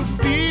guy who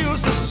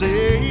feels the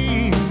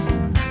same.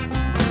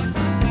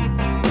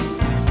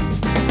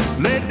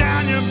 Lay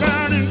down your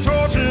burning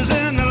torches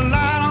and the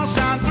light will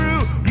shine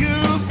through.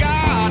 You've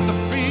got to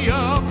free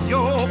up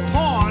your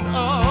point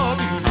of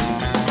view.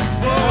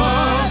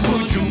 What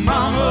would your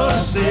mama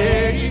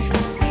say?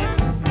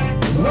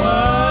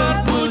 What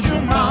would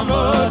your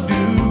mama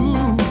do?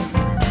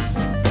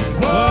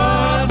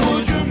 What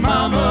would your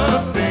mama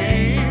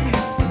think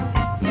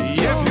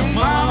if your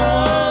mama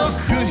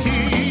could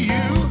hear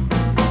you?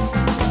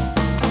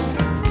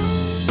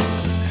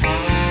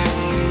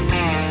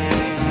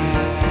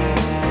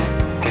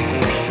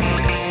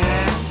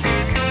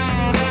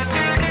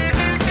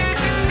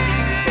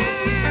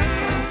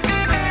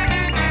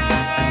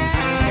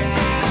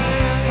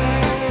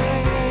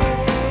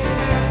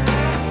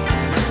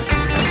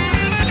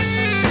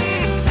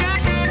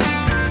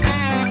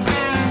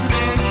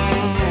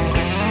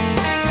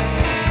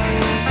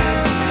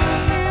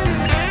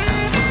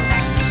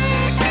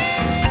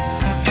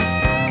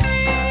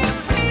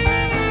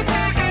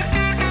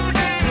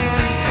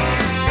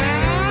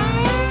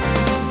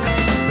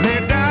 Lay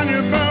down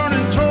your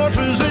burning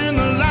torches and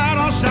the light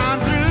will shine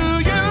through.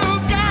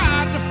 You've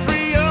got to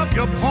free up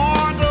your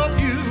point of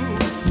view.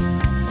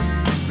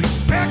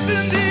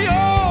 Respecting the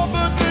old,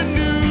 but the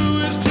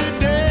new is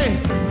today.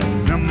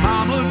 Now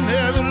mama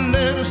never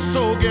let her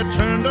soul get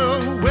turned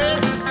away.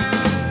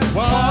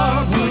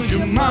 What would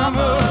your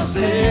mama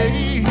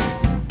say?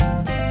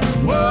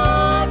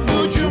 What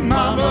would your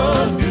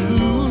mama do?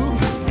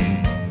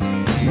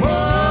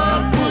 What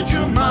would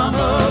your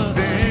mama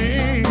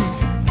think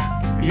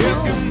if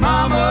your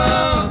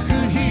mama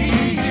could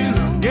hear you?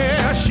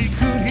 Yeah, she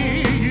could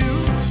hear you.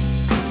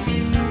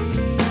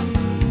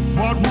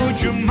 What would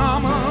your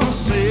mama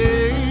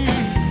say?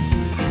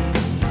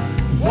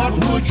 What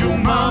would your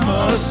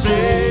mama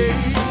say?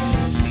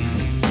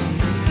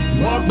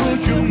 What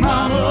would your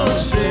mama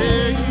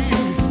say?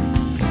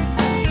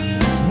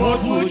 What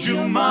would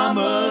your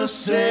mama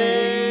say?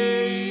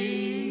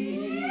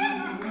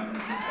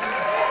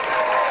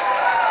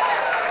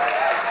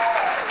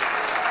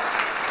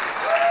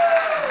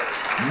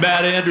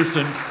 Matt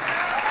Andersen.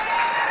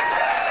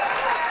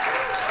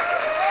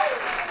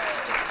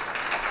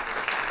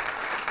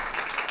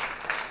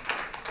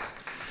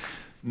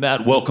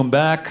 Matt, welcome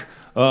back.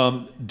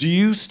 Do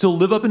you still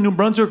live up in New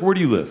Brunswick? Where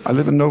do you live? I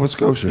live in Nova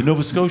Scotia. In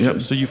Nova Scotia.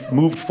 Yep. So you've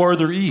moved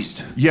farther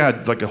east.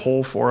 Yeah, like a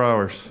whole 4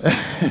 hours.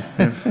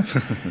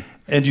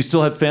 And you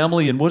still have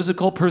family, and what is it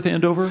called, Perth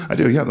Andover? I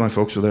do, yeah. My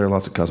folks are there,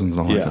 lots of cousins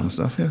and all that kind of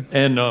stuff, yeah.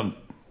 And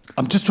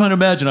I'm just trying to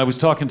imagine, I was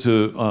talking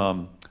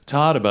to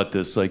Todd about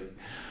this, like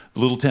the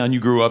little town you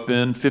grew up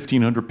in,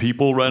 1,500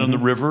 people right on the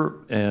river,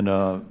 and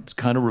it's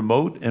kind of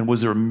remote. And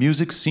was there a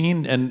music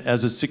scene? And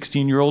as a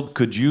 16-year-old,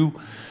 could you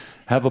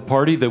have a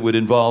party that would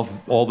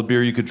involve all the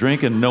beer you could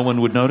drink and no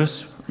one would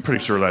notice? I'm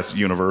pretty sure that's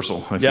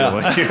universal, I feel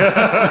like.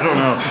 I don't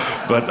know.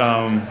 But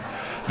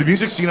the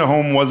music scene at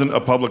home wasn't a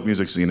public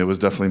music scene. It was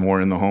definitely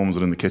more in the homes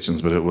and in the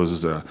kitchens, but it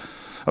was a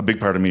big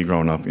part of me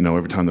growing up. You know,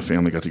 every time the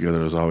family got together,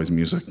 there was always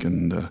music.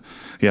 And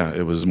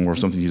it was more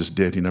something you just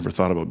did. You never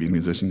thought about being a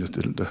musician, you just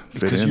did it to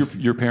fit in. Because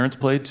your parents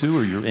played too,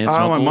 or your aunts and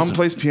uncles? My mom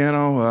plays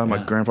piano.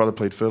 My grandfather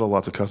played fiddle.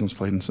 Lots of cousins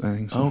played and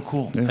sang. So, oh,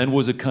 cool. Yeah. And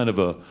was it kind of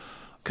a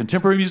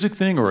contemporary music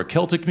thing or a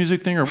Celtic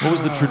music thing, or what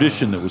was the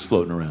tradition that was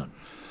floating around?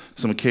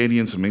 Some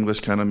Acadian, some English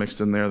kind of mixed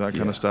in there, that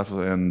kind of stuff,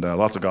 and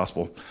lots of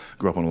gospel.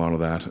 Grew up on a lot of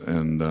that,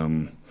 and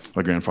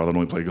my grandfather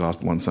only played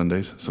gospel on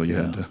Sundays, so you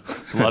had to.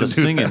 A lot of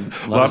singing.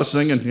 A lot of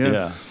singing,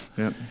 yeah.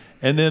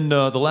 And then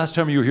the last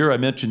time you were here, I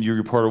mentioned you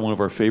were part of one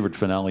of our favorite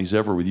finales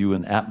ever with you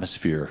and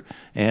Atmosphere,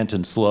 Ant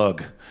and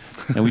Slug.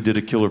 And we did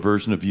a killer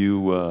version of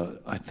you,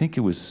 I think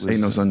it was... Ain't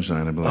No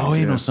Sunshine, I believe. Oh,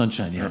 Ain't No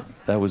Sunshine, yeah.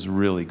 That was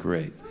really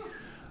great.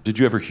 Did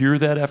you ever hear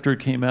that after it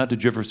came out?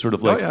 Did you ever sort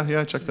of like... Oh,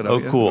 yeah, I checked that out.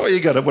 Oh, cool.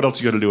 Well, what else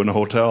you got to do in a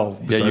hotel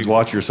besides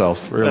watch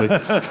yourself, really?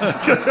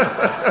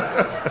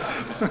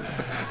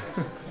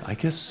 I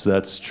guess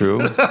that's true.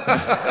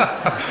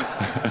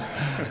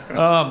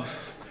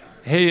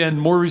 Hey,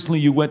 and more recently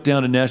you went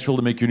down to Nashville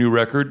to make your new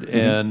record,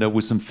 and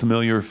with some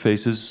familiar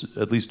faces,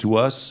 at least to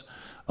us,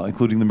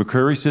 including the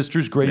McCrary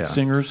sisters, great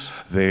singers.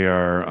 They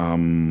are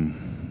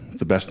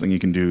the best thing you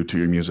can do to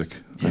your music,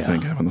 I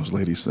think, having those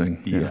ladies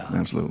sing. Yeah,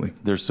 absolutely.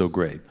 They're so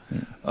great.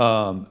 Yeah.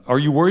 Are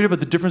you worried about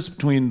the difference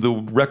between the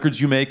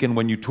records you make and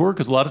when you tour?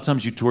 Because a lot of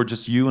times you tour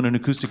just you and an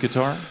acoustic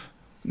guitar.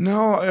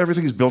 No,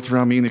 everything's built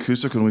around me and the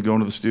acoustic when we go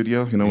into the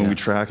studio. You know, when we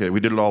track it,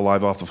 we did it all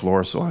live off the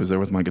floor, so I was there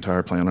with my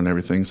guitar playing on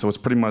everything. So it's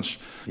pretty much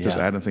just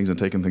adding things and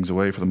taking things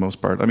away for the most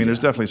part. I mean, there's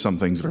definitely some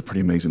things that are pretty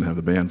amazing to have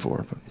the band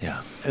for. But.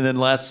 Yeah. And then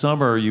last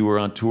summer you were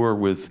on tour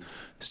with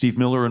Steve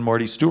Miller and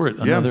Marty Stewart,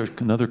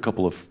 another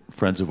couple of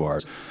friends of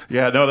ours.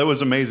 Yeah, no, that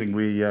was amazing.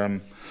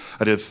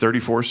 I did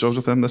 34 shows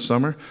with them this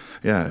summer.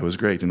 Yeah, it was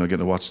great, getting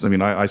to watch. I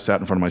mean, I sat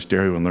in front of my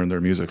stereo and learned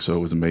their music, so it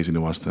was amazing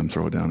to watch them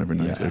throw it down every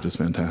night. They're just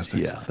fantastic.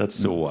 Yeah, that's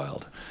so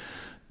wild.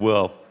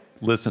 Well,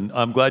 listen,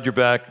 I'm glad you're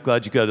back.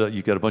 Glad you got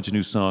a bunch of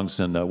new songs,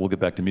 and we'll get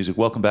back to music.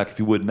 Welcome back, if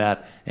you would,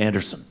 Matt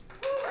Andersen.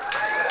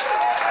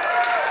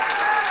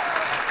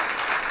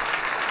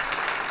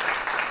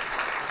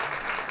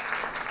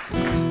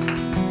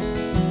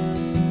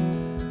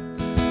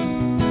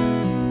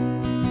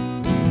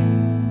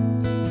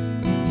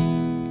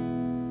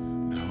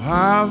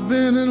 I've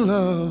been in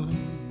love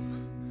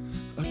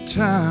a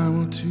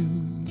time or two,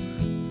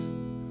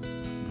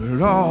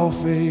 but all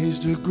fades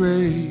to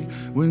gray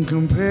when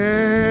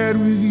compared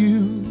with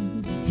you.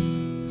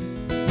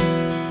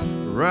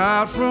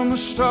 Right from the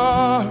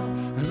start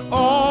and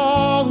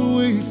all the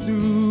way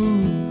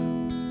through,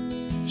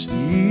 it's the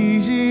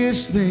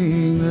easiest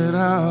thing that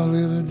I'll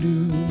ever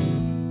do.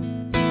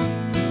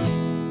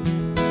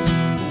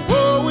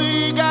 What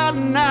we got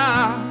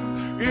now,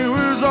 it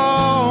was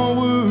all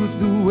worth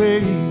the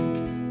wait.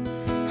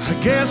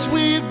 I guess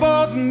we've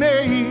both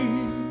made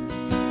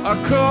a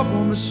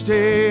couple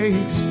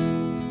mistakes.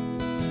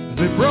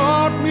 They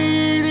brought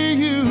me to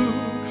you,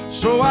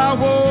 so I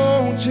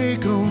won't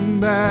take them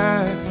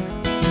back.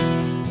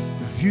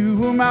 If you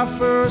were my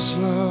first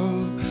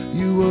love,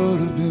 you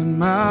would have been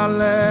my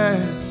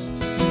last.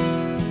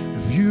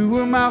 If you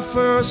were my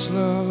first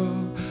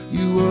love,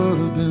 you would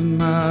have been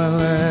my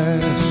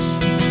last.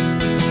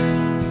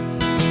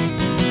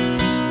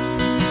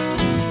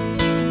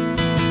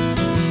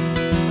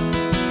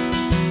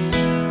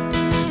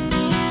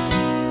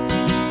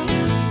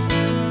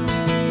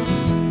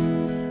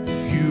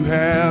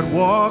 Had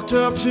walked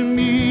up to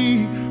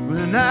me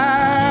when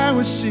I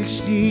was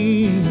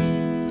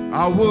 16,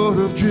 I would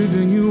have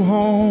driven you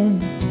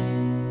home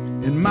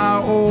in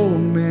my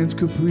old man's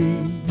Capri.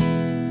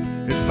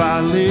 If I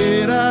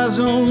laid eyes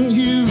on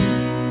you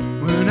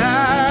when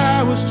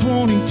I was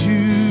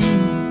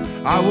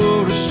 22, I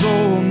would have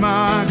sold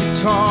my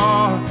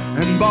guitar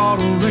and bought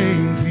a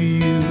ring for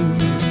you.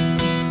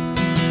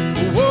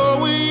 But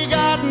what we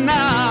got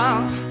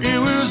now, it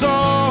was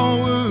all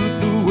worth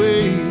the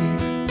wait.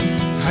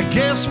 I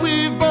guess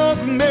we've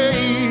both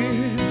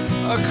made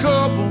a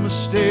couple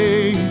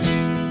mistakes.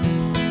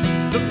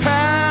 The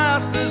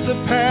past is the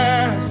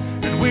past,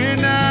 and we're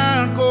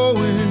not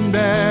going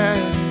back.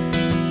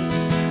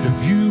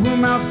 If you were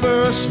my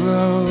first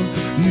love,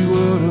 you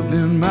would have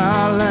been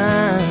my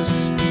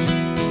last.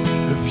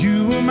 If If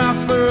you were my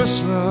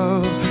first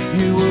love,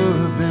 you would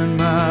have been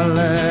my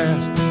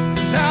last.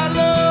 'Cause I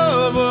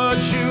love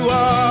what you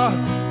are,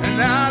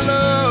 and I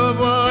love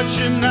what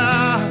you're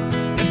not.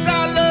 Yes,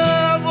 I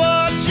love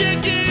what you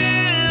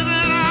give,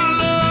 and I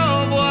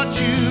love what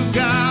you've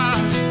got.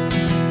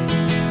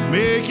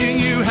 Making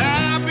you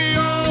happy,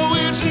 oh,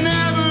 it's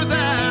never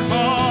that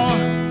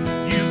hard.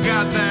 You've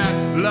got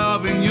that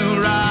love in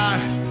your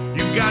eyes,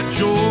 you've got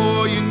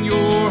joy in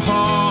your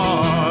heart.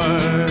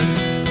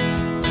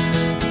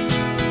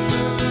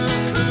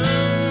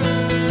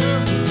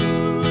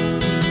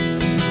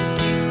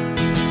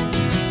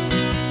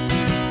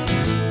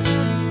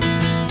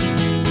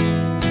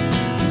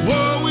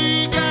 What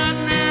we got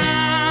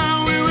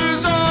now, it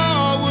was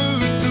all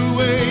worth the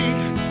wait.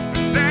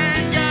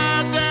 Thank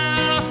God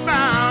that I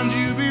found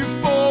you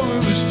before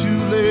it was too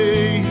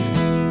late.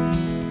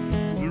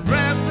 The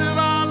rest of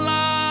our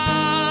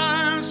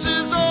lives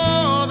is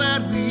all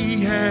that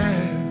we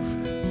have.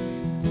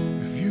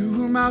 If you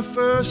were my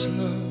first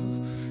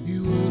love,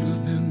 you would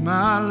have been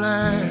my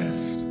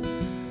last.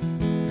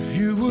 If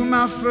you were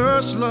my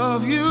first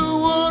love, you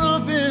would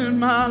have been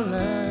my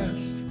last.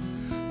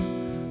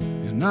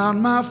 You're not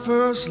my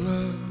first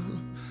love,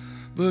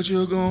 but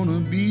you're gonna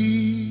be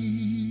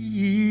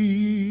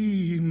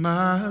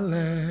my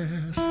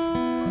last.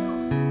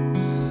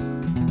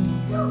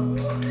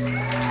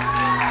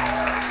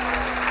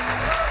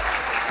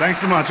 Thanks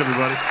so much,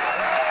 everybody.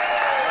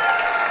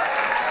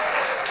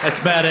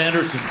 That's Matt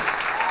Andersen.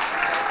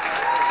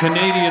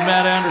 Canadian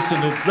Matt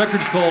Andersen. The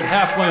record's called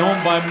Halfway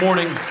Home by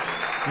Morning,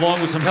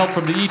 along with some help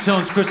from the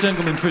E-Tones, Chris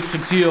Engelman,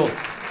 Christian Teal,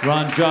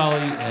 Ron Jolly,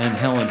 and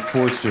Helen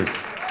Forster.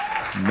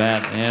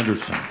 Matt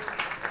Andersen.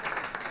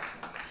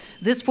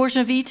 This portion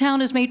of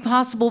E-Town is made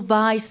possible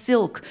by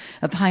Silk,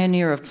 a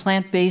pioneer of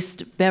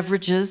plant-based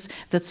beverages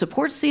that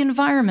supports the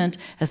environment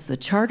as the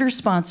charter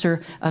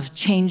sponsor of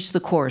Change the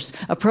Course,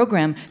 a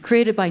program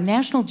created by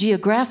National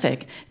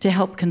Geographic to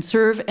help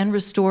conserve and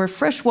restore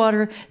fresh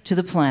water to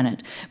the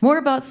planet. More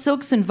about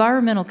Silk's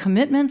environmental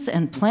commitments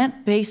and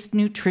plant-based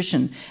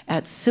nutrition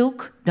at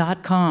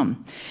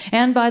silk.com.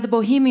 And by the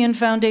Bohemian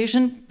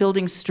Foundation,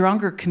 building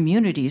stronger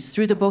communities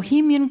through the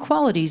bohemian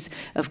qualities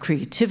of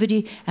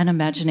creativity and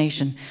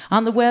imagination.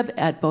 On the web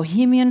at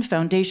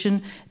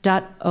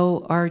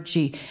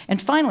bohemianfoundation.org.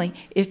 And finally,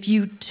 if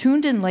you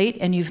tuned in late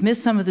and you've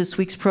missed some of this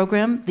week's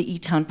program, the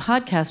E-Town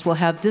podcast will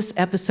have this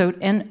episode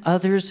and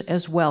others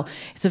as well.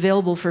 It's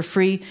available for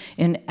free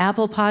in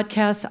Apple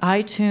Podcasts,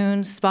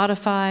 iTunes,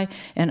 Spotify,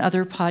 and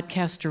other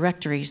podcast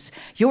directories.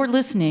 You're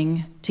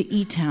listening to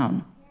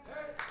E-Town.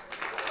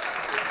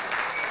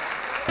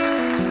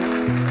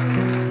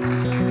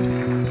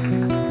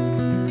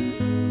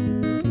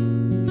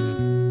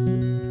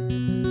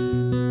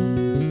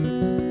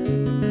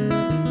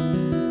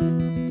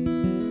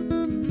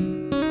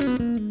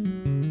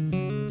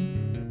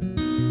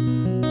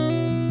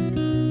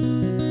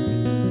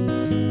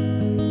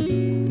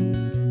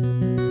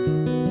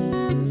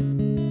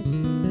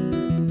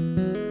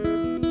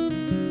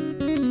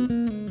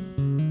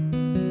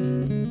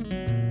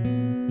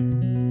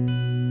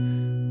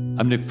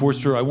 I'm Nick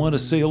Forster. I want to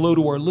say hello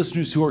to our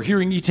listeners who are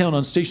hearing E-Town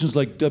on stations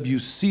like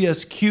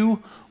WCSQ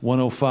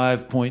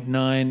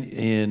 105.9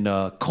 in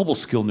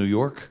Cobleskill, New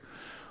York,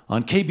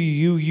 on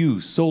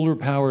KBUU,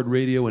 solar-powered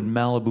radio in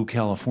Malibu,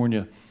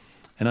 California,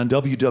 and on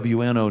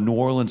WWNO, New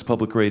Orleans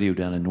Public Radio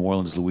down in New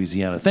Orleans,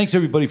 Louisiana. Thanks,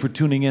 everybody, for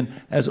tuning in.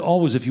 As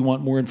always, if you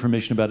want more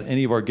information about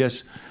any of our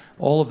guests,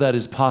 all of that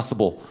is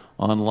possible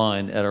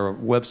online at our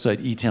website,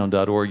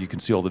 etown.org. You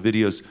can see all the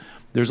videos.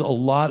 There's a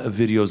lot of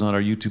videos on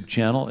our YouTube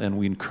channel, and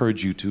we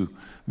encourage you to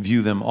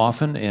view them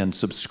often and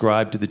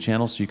subscribe to the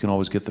channel so you can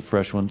always get the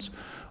fresh ones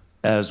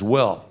as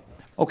well.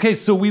 Okay,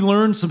 so we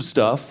learned some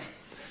stuff.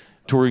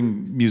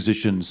 Touring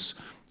musicians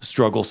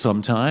struggle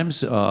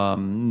sometimes.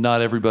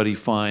 Not everybody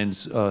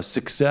finds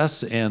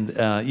success, and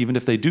even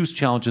if they do,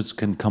 challenges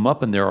can come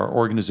up, and there are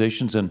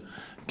organizations and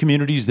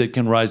communities that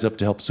can rise up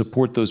to help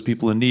support those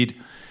people in need.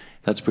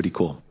 That's pretty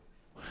cool.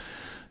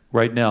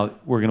 Right now,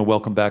 we're going to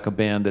welcome back a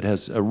band that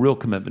has a real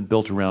commitment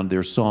built around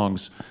their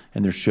songs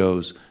and their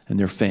shows and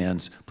their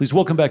fans. Please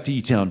welcome back to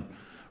E-Town,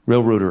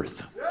 Railroad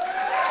Earth.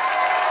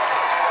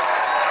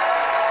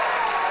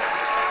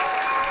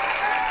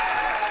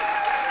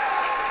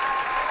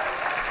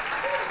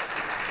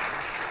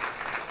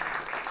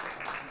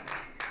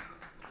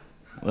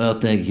 Well,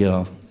 thank you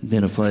all.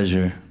 Been a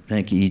pleasure.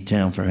 Thank you,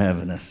 E-Town, for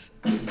having us.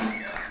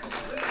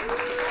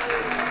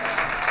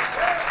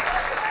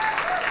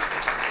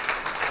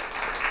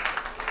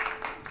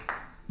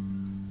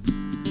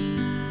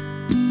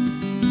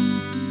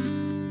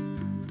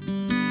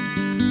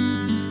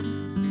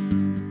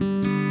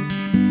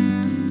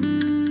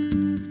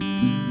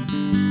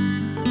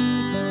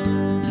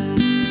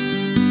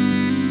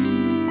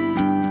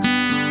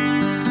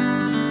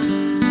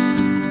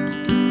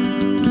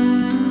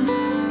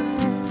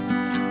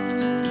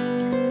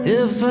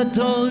 If I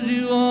told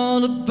you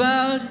all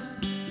about it,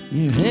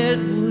 your head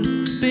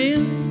would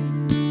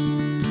spin.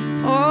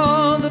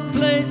 All the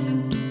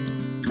places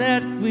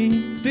that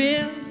we've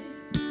been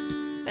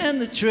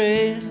and the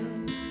trail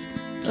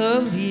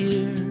of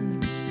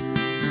years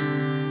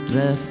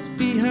left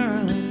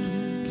behind.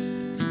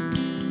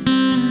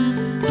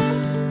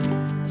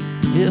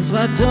 If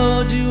I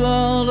told you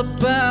all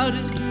about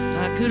it,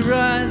 I could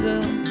write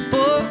a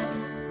book.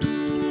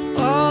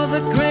 All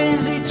the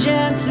crazy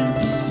chances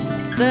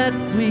that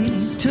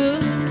we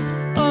took.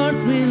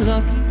 Aren't we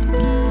lucky?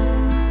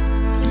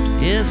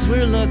 Yes,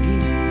 we're lucky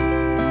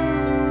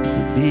to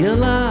be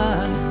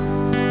alive.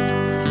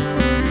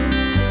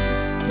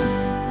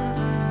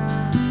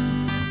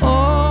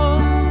 All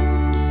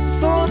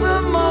for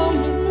the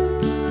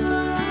moment,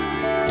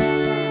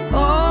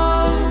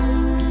 all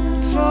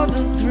for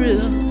the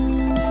thrill,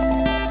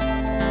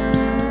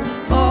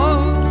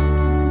 all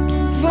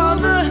for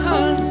the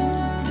hunt,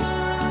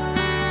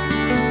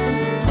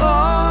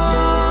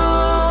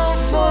 all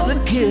for the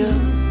kill.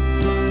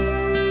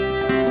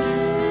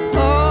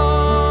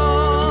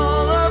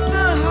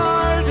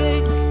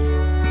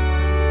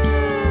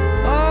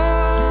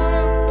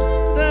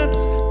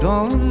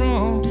 Gone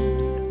wrong.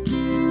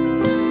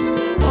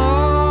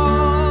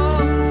 All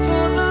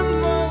for the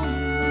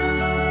moment.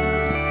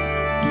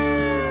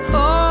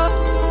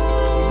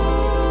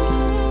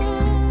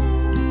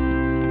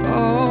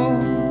 All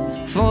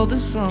for the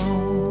song.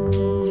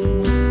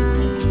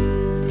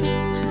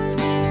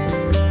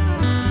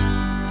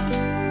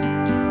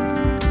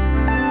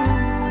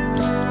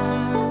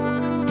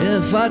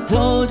 If I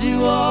told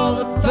you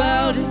all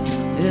about it,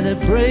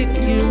 it'd break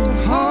your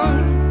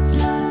heart.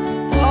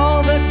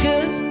 All the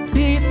good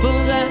people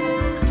that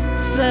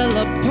fell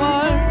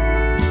apart,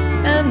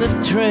 and the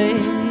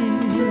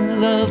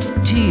trail of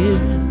tears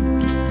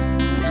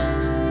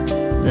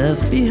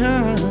left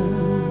behind.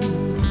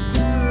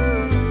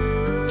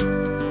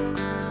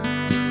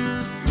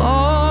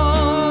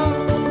 All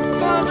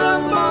for the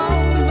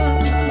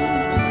moment,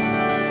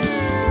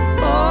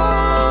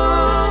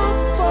 all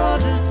for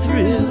the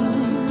thrill,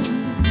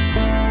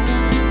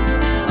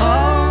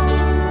 all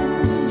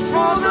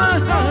for the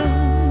hunt.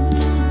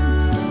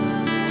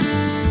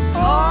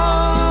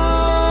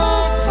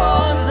 All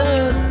for the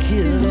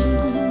kill,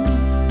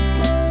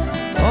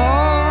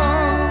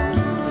 all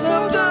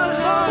of the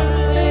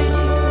heartache,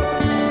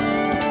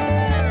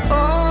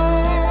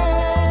 all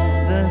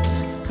that's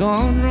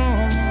gone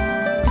wrong,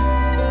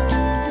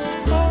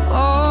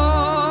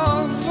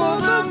 all for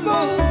the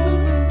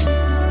moment,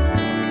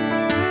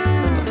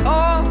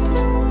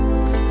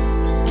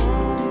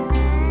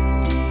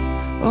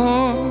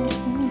 all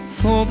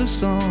for the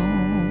song.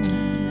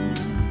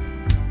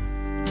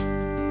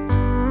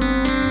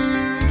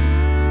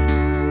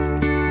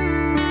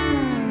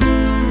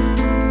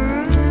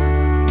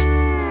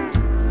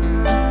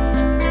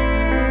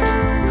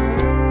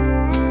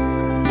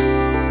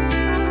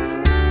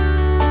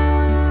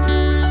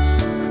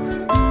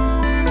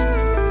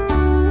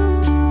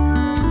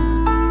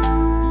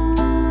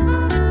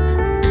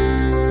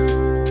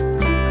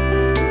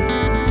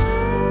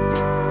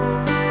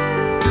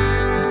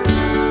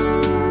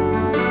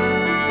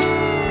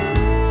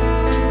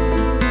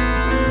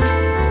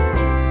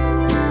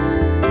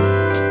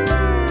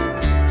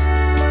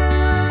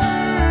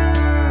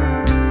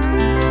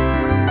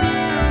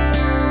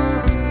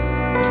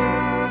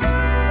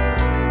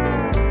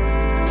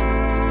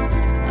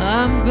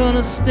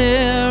 Gonna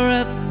stare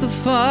at the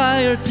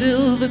fire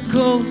till the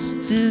coast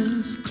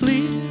is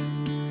clear.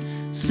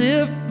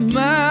 Sip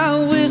my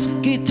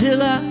whiskey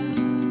till I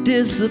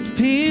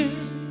disappear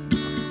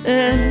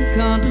and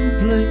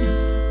contemplate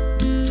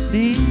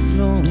these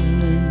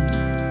lonely,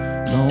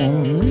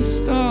 lonely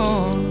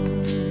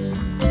stars.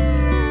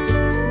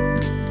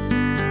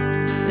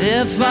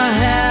 If I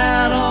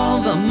had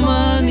all the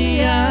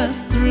money I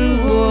threw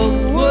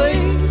away,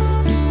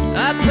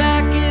 I'd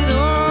pack it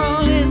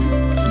all in,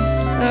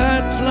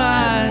 I'd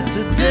fly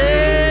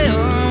today,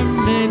 or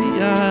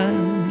maybe I'd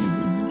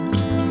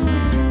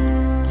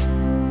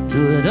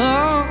do it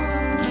all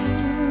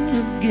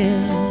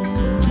again.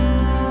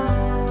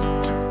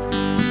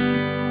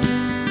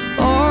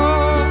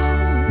 All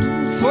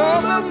for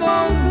the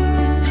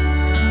moment,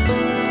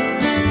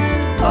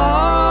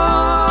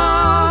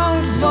 all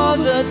for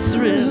the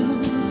thrill,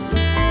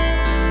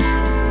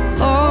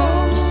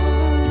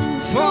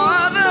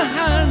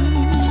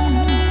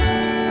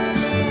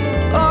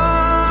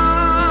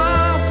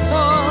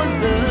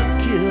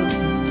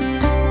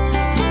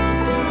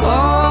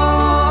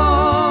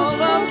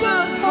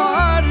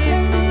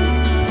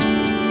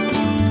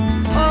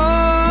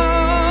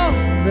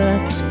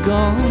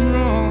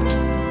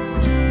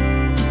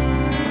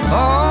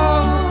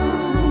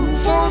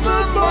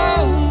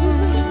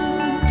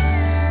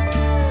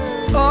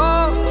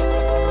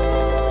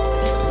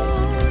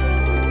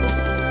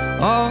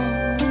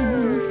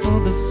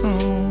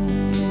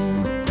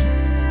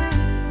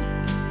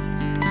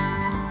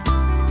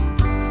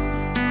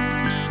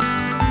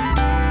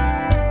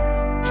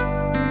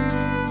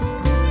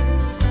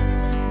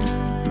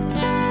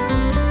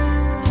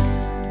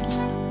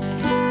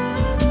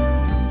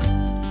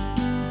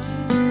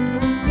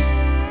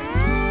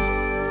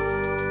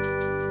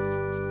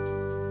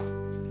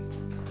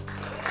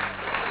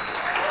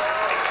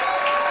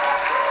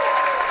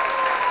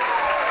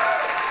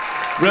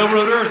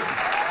 Railroad Earth.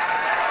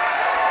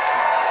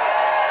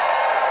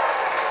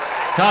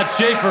 Todd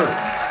Schaefer,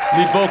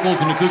 lead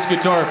vocals and acoustic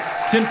guitar.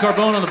 Tim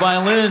Carbone on the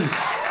violins,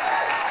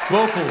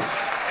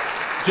 vocals.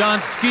 John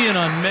Skian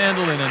on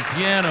mandolin and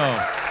piano.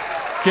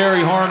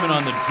 Gary Harmon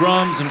on the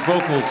drums and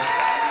vocals.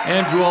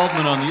 Andrew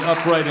Altman on the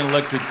upright and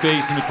electric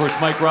bass. And of course,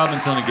 Mike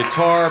Robbins on the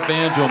guitar,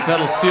 banjo, and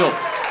pedal steel.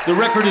 The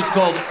record is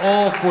called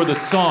All for the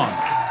Song.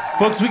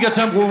 Folks, we got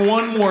time for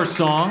one more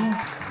song.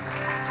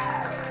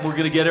 We're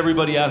going to get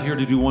everybody out here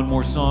to do one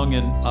more song,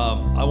 and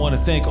I want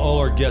to thank all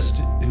our guests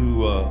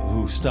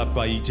who stopped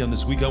by E-Town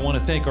this week. I want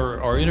to thank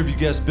our interview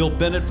guest, Bill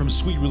Bennett from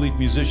Sweet Relief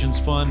Musicians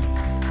Fund,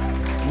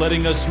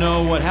 letting us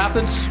know what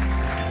happens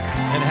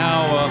and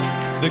how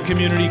the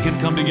community can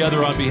come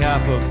together on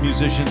behalf of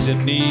musicians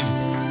in need.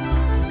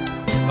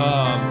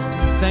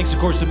 Thanks, of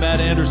course, to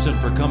Matt Andersen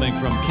for coming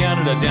from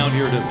Canada down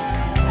here to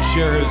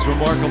share his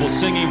remarkable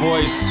singing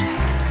voice,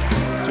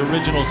 his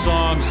original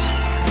songs.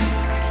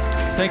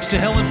 Thanks to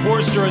Helen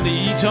Forster and the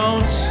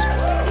E-Tones.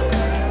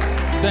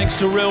 Thanks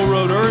to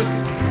Railroad Earth.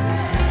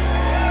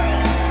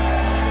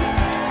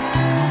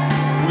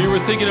 We were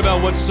thinking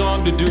about what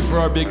song to do for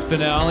our big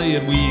finale,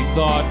 and we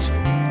thought,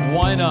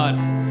 why not,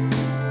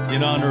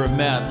 in honor of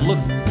Matt, Look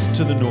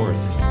to the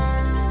North.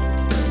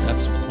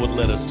 That's what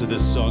led us to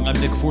this song. I'm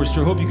Nick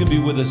Forster. Hope you can be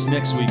with us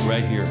next week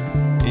right here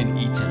in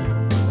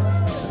E-Town.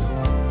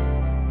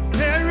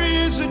 There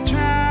is a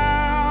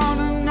town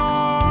in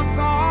North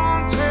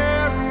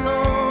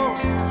Ontario,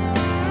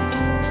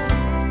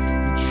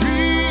 a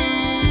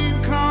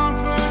dream,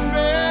 comfort,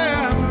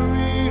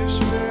 memory to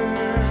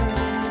spare.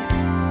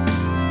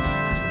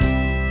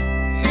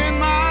 In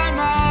my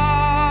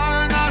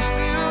mind, I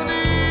still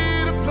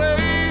need a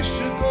place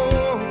to go.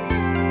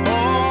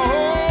 All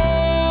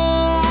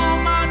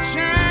my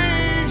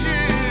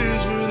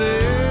changes are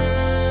there.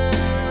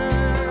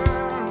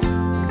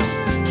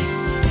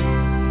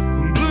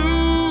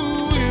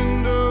 Blue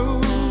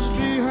windows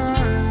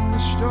behind the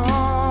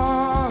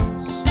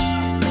stars,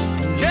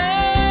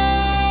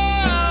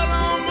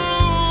 yellow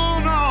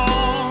moon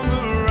on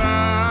the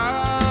rise,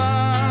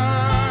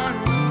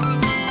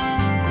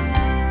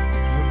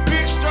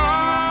 big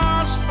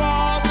stars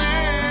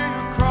falling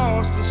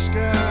across the sky,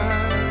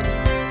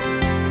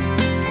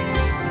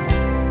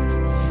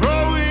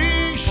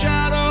 throwing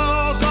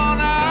shadows on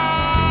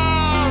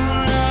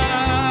our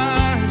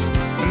eyes.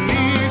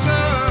 Leaves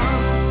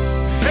us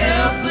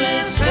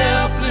helpless,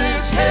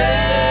 helpless, helpless.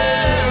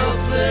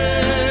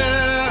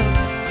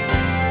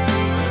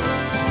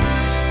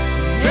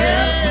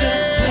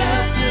 Helpless,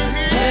 helpless,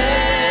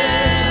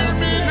 help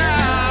me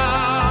now.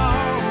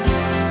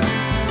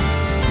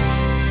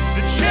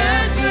 The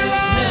chains are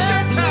locked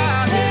and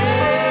tied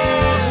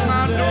across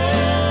my door.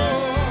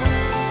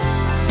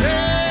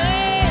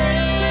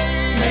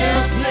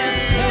 Help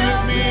save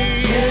me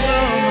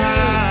somehow.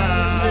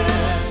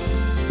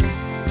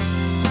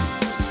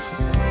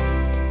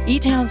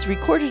 E-Town's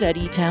recorded at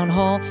E-Town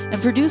Hall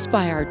and produced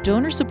by our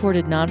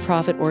donor-supported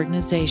nonprofit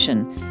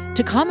organization.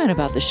 To comment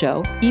about the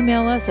show,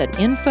 email us at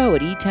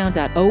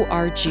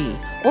info@etown.org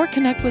or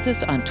connect with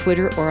us on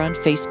Twitter or on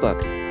Facebook.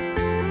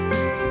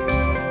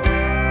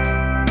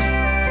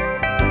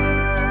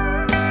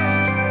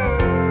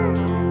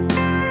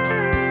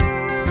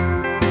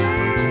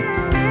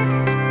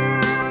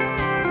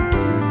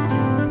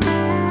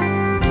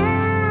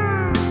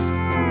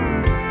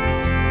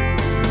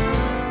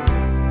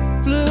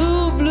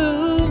 Blue,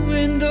 blue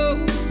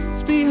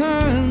windows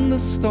behind the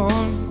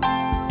storm.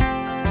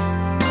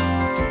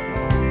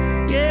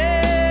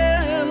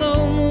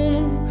 Yellow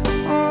moon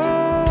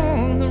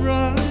on the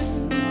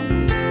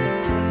rise.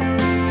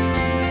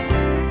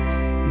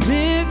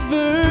 Big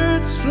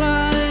birds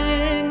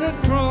flying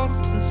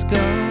across the sky.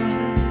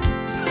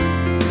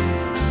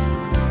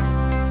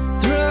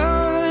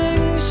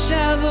 Throwing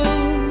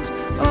shadows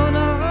on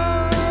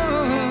our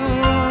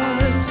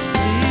eyes.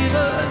 Leave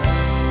us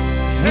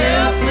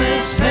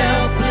helpless,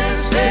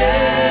 helpless,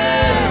 helpless.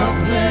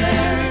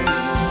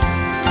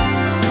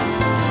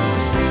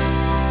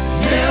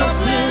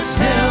 Helpless,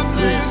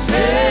 helpless,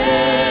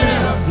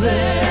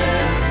 helpless.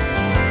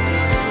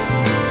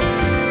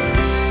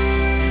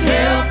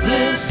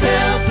 Helpless,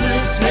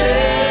 helpless,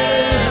 helpless.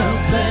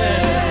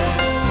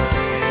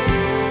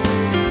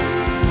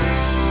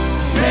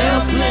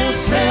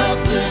 Helpless,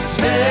 helpless,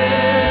 helpless.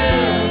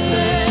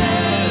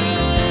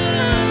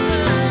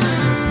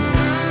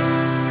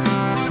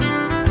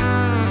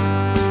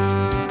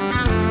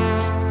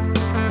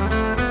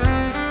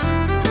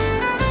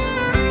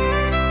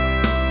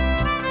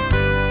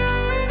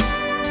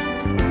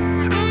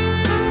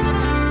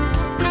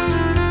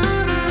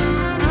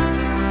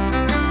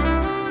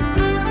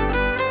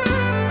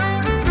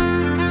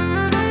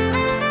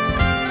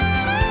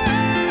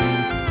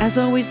 As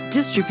always,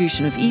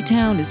 distribution of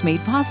E-Town is made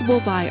possible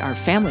by our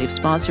family of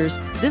sponsors,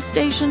 this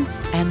station,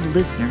 and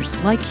listeners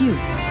like you.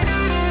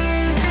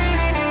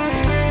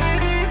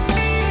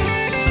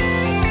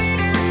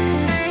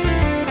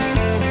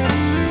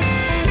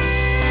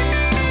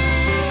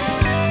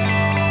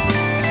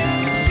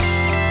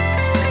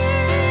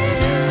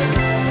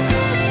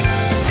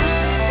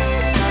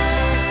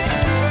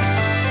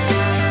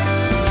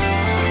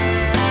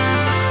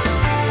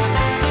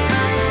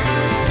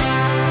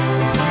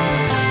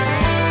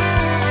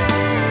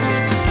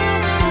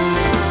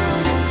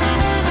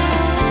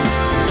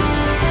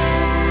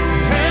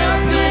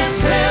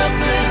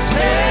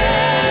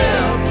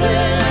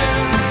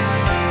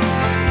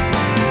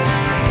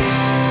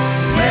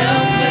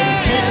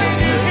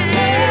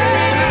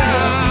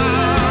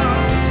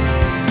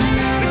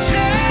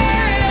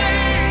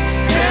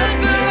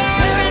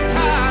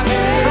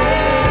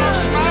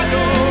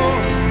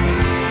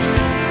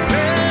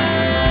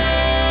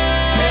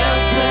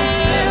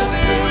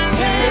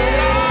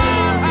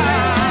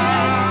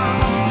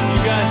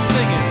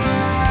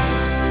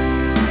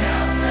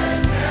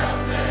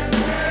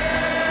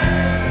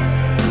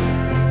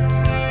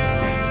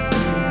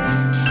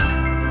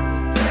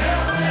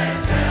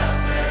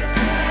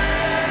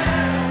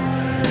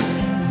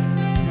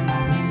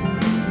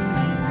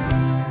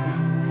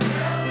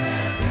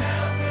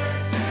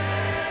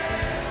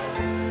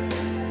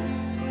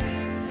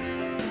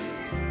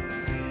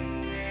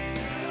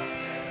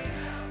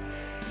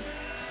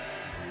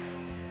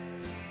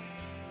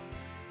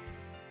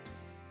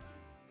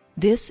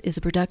 This is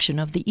a production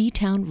of the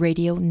E-Town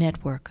Radio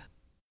Network.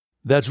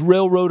 That's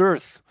Railroad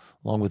Earth,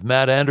 along with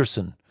Matt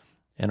Andersen,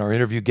 and our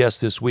interview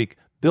guest this week,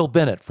 Bill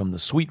Bennett from the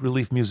Sweet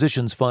Relief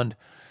Musicians Fund.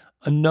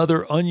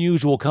 Another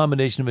unusual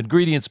combination of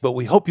ingredients, but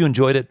we hope you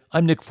enjoyed it.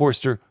 I'm Nick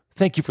Forster.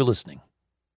 Thank you for listening.